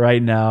saying that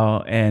right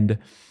now, and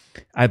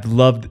I've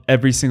loved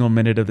every single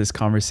minute of this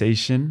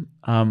conversation.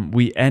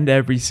 We end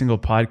every single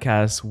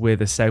podcast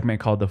with a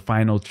segment called the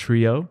Final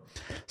Trio.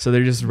 So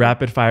they're just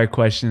rapid fire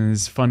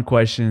questions, fun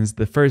questions.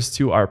 The first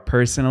two are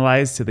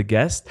personalized to the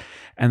guest,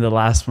 and the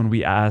last one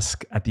we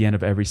ask at the end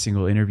of every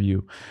single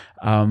interview.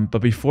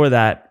 But before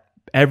that,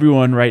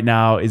 everyone right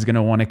now is going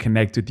to want to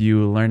connect with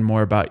you, learn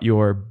more about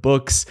your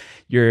books,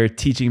 your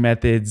teaching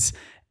methods,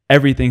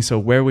 everything. So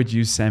where would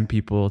you send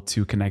people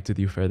to connect with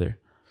you further?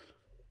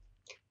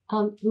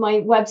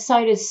 My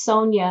website is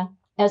Sonja,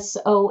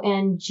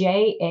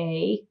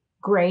 Sonja,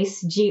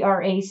 Grace,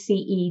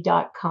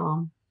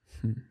 Grace.com.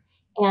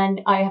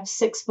 And I have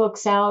 6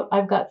 books out.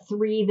 I've got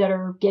 3 that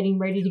are getting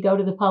ready to go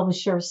to the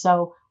publisher.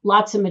 So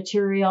lots of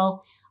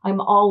material.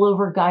 I'm all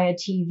over Gaia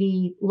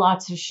TV,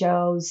 lots of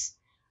shows.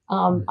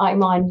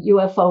 I'm on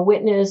UFO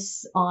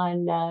Witness,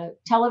 on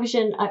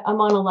television. I'm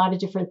on a lot of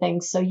different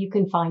things, so you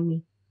can find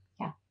me.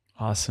 Yeah.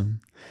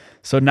 Awesome.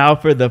 So now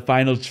for the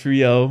final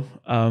trio.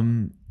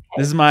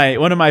 This is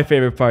one of my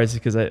favorite parts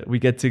because we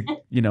get to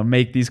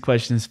make these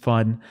questions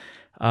fun.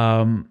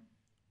 The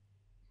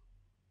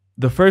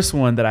first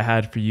one that I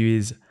had for you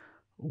is,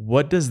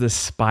 what does the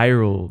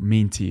spiral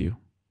mean to you?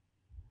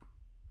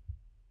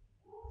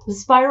 The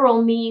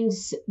spiral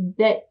means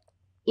that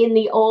in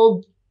the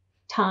old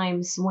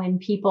times when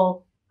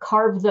people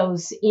carved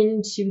those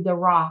into the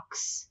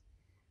rocks,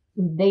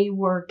 they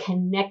were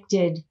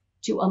connected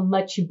to a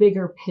much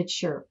bigger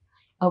picture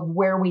of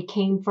where we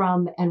came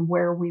from and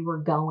where we were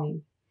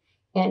going.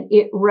 And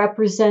it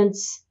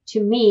represents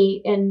to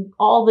me, and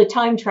all the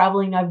time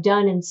traveling I've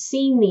done and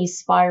seen these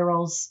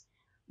spirals,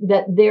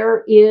 that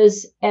there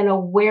is an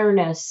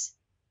awareness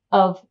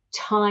of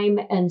time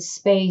and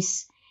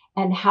space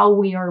and how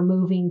we are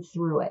moving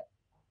through it.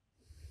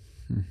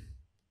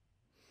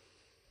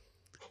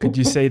 Could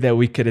you say that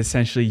we could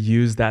essentially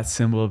use that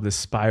symbol of the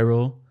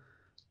spiral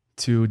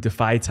to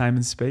defy time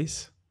and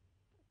space?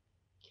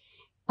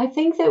 I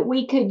think that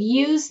we could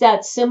use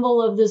that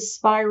symbol of the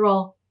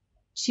spiral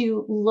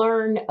to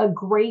learn a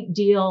great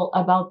deal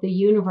about the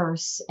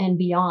universe and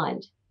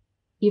beyond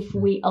if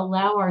we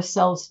allow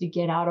ourselves to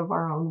get out of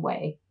our own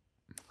way.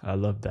 I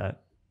love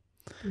that.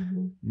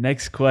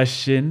 Next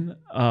question.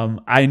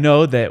 I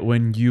know that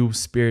when you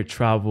spirit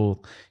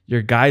travel,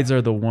 your guides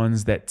are the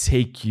ones that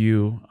take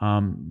you.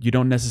 You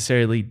don't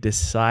necessarily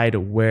decide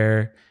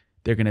where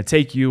they're going to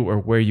take you or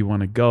where you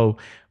want to go.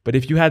 But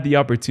if you had the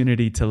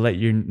opportunity to let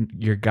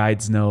your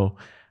guides know,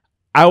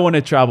 I want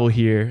to travel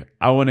here,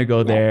 I want to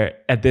go there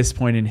at this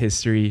point in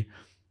history,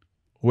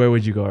 where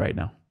would you go right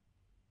now?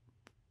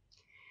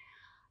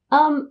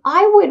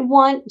 I would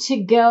want to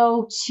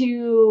go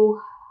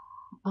to,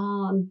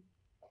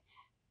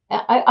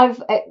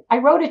 I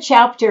wrote a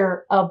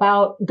chapter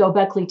about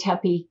Göbekli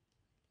Tepe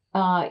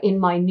in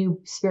my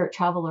new Spirit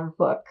Traveler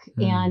book.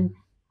 And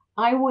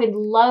I would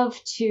love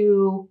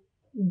to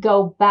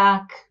go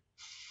back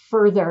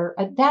further.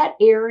 That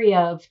area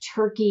of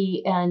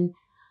Turkey and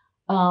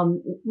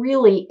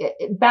really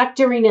back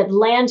during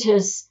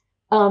Atlantis,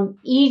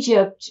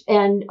 Egypt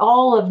and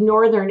all of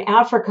northern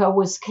Africa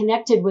was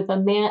connected with a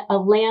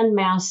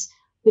landmass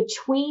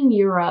between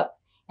Europe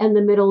and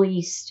the Middle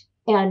East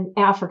and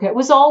Africa. It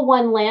was all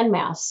one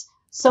landmass.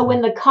 So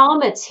when the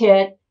comets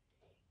hit,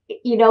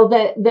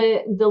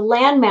 the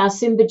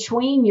landmass in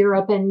between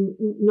Europe and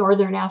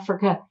northern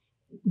Africa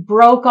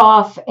broke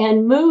off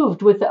and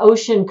moved with the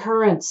ocean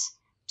currents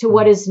to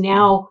what is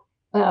now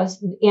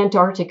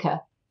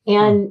Antarctica.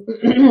 And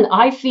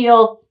I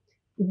feel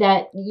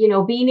that,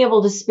 being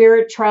able to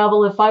spirit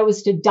travel, if I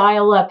was to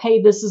dial up,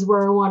 hey, this is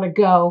where I want to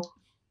go.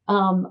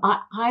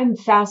 I'm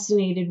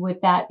fascinated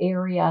with that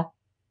area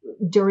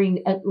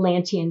during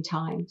Atlantean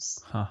times.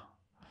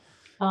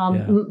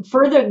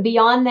 Further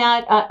beyond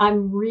that,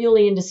 I'm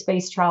really into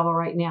space travel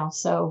right now.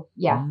 So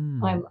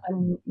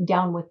I'm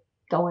down with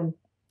going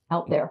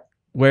out there.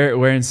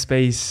 Where in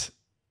space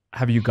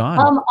have you gone?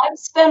 I've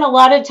spent a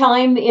lot of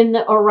time in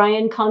the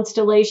Orion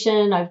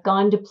constellation. I've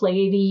gone to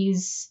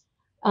Pleiades.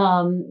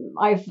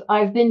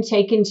 I've been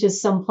taken to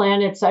some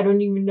planets. I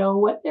don't even know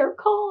what they're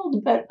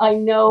called, but I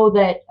know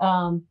that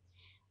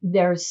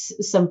there's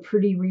some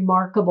pretty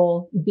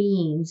remarkable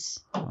beings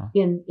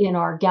in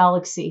our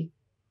galaxy.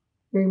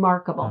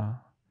 Remarkable.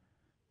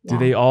 Do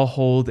they all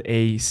hold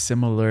a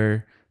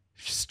similar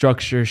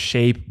structure,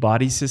 shape,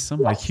 body system,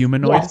 like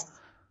humanoid?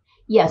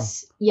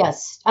 Yes.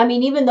 I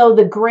mean, even though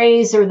the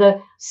grays or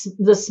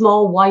the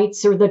small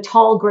whites or the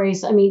tall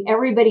grays, I mean,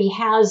 everybody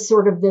has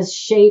sort of this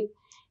shape,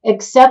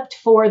 except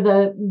for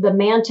the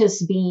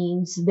mantis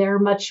beings. They're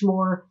much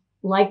more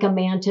like a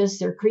mantis.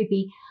 They're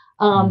creepy.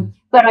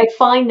 But I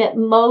find that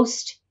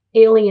most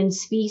alien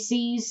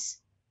species,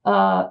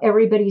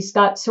 everybody's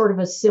got sort of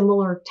a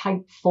similar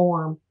type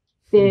form,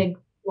 big,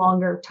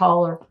 longer,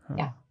 taller.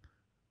 Yeah.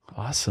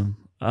 Awesome.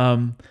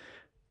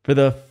 For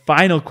the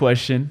final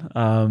question,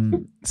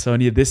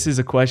 Sonja, this is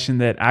a question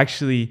that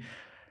actually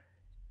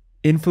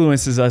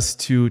influences us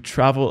to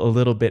travel a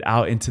little bit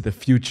out into the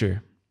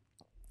future.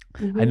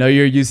 I know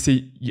you're used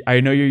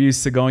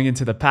to going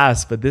into the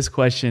past, but this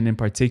question in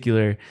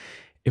particular,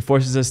 it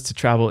forces us to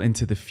travel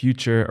into the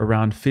future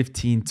around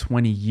 15,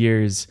 20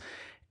 years.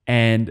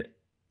 And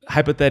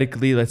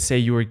hypothetically, let's say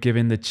you were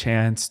given the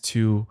chance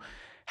to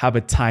have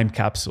a time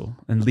capsule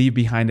and leave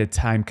behind a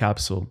time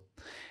capsule.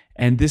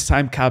 And this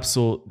time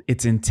capsule,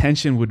 its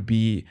intention would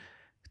be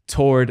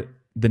toward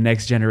the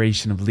next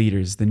generation of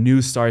leaders, the new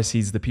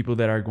starseeds, the people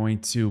that are going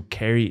to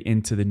carry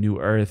into the new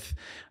earth,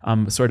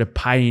 sort of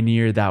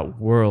pioneer that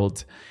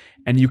world.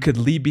 And you could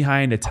leave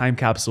behind a time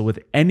capsule with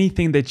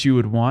anything that you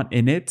would want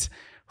in it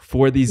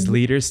for these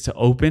leaders to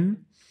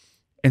open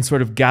and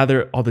sort of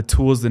gather all the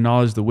tools, the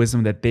knowledge, the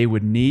wisdom that they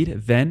would need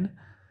then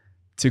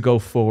to go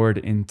forward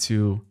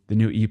into the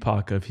new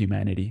epoch of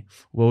humanity.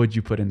 What would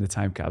you put in the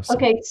time capsule?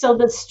 Okay, so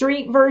the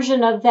street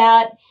version of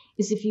that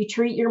is if you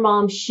treat your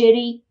mom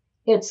shitty,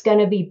 it's going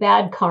to be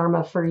bad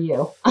karma for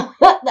you.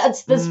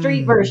 That's the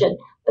street version.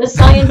 The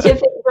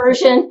scientific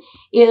version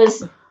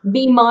is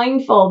be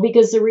mindful,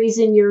 because the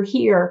reason you're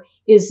here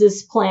is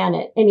this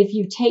planet. And if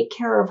you take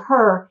care of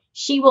her,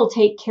 she will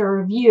take care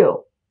of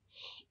you.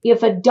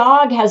 If a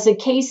dog has a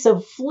case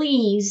of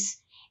fleas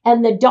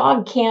and the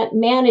dog can't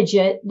manage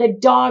it, the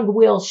dog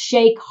will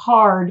shake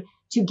hard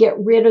to get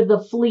rid of the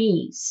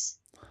fleas.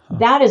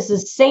 That is the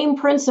same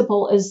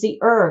principle as the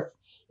earth.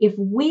 If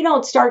we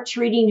don't start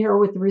treating her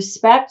with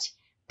respect,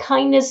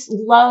 kindness,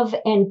 love,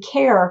 and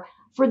care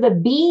for the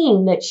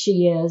being that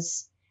she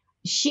is,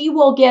 she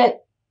will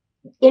get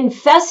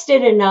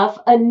infested enough,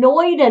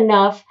 annoyed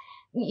enough,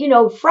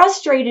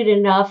 frustrated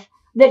enough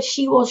that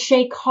she will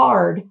shake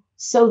hard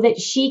so that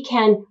she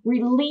can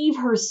relieve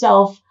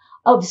herself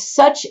of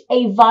such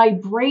a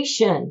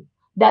vibration,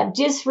 that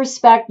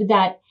disrespect,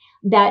 that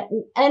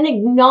an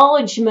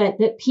acknowledgement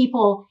that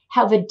people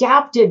have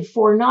adapted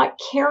for not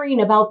caring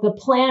about the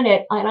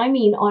planet, and I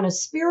mean on a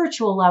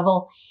spiritual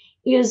level,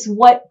 is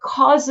what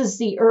causes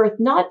the earth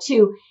not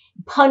to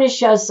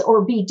punish us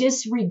or be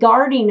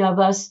disregarding of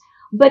us,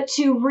 but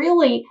to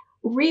really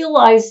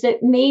realize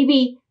that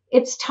maybe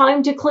it's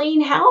time to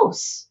clean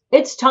house.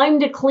 It's time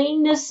to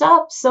clean this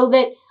up so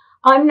that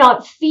I'm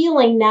not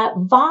feeling that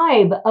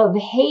vibe of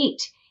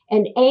hate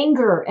and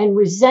anger and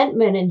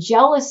resentment and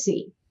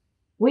jealousy.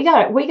 We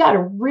got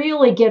to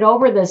really get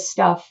over this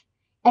stuff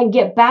and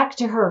get back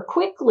to her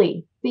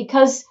quickly,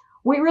 because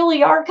we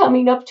really are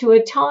coming up to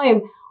a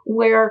time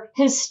where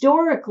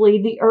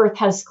historically the earth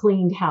has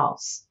cleaned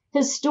house.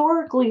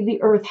 Historically,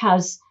 the earth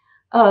has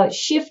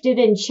shifted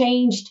and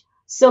changed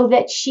so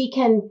that she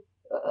can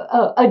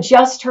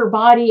adjust her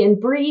body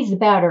and breathe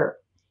better.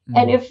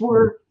 And if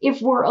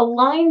we're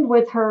aligned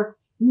with her,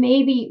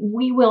 maybe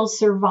we will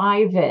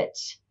survive it.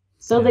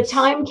 So the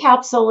time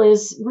capsule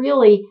is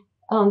really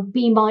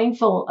be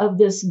mindful of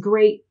this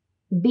great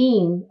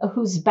being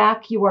whose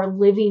back you are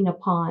living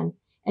upon,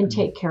 and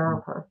take care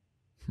of her.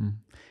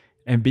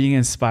 And being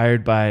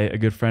inspired by a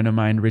good friend of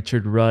mine,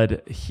 Richard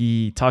Rudd,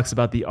 he talks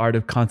about the art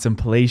of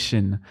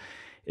contemplation.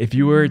 If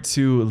you were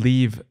to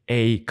leave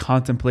a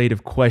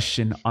contemplative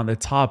question on the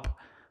top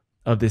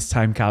of this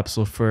time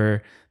capsule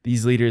for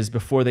these leaders,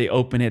 before they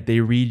open it,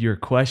 they read your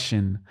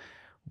question,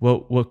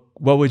 what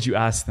would you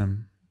ask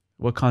them?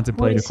 What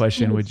contemplative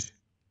question would you?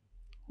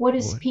 What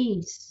is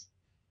peace?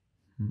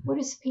 What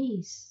is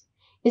peace?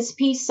 Is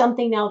peace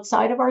something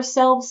outside of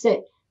ourselves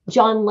that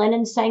John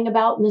Lennon sang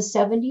about in the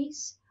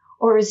 70s?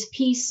 Or is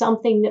peace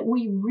something that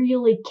we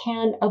really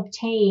can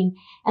obtain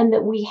and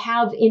that we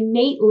have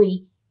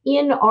innately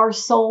in our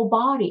soul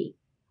body?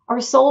 Our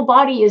soul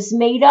body is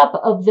made up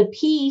of the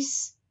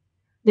peace,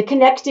 the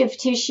connective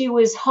tissue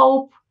is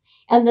hope,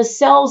 and the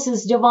cells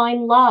is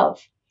divine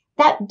love.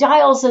 That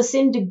dials us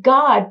into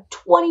God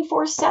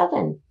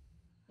 24/7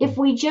 if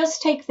we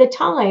just take the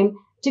time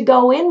to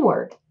go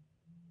inward.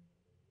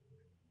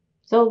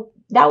 So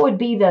that would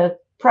be the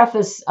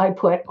preface I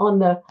put on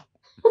the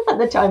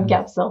time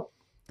capsule.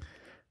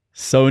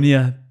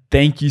 Sonja,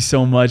 thank you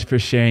so much for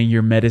sharing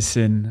your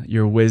medicine,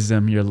 your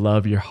wisdom, your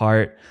love, your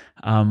heart.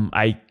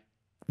 I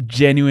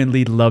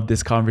genuinely love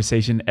this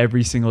conversation,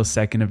 every single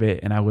second of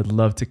it, and I would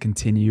love to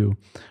continue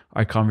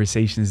our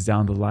conversations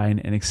down the line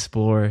and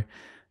explore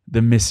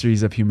the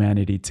mysteries of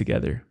humanity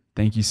together.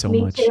 Thank you so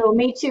much.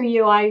 Me too,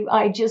 you. I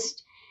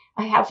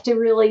have to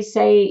really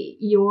say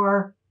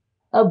your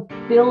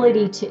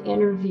ability to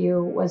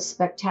interview was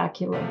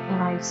spectacular,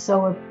 and I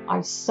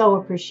so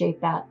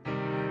appreciate that.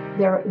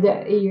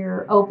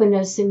 Your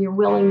openness and your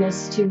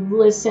willingness to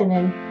listen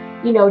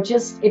and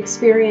just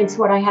experience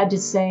what I had to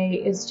say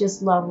is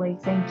just lovely.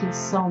 Thank you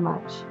so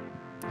much.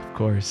 Of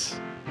course.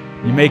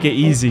 You make it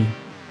easy.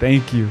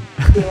 Thank you.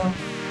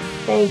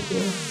 Thank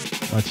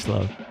you. Much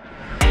love.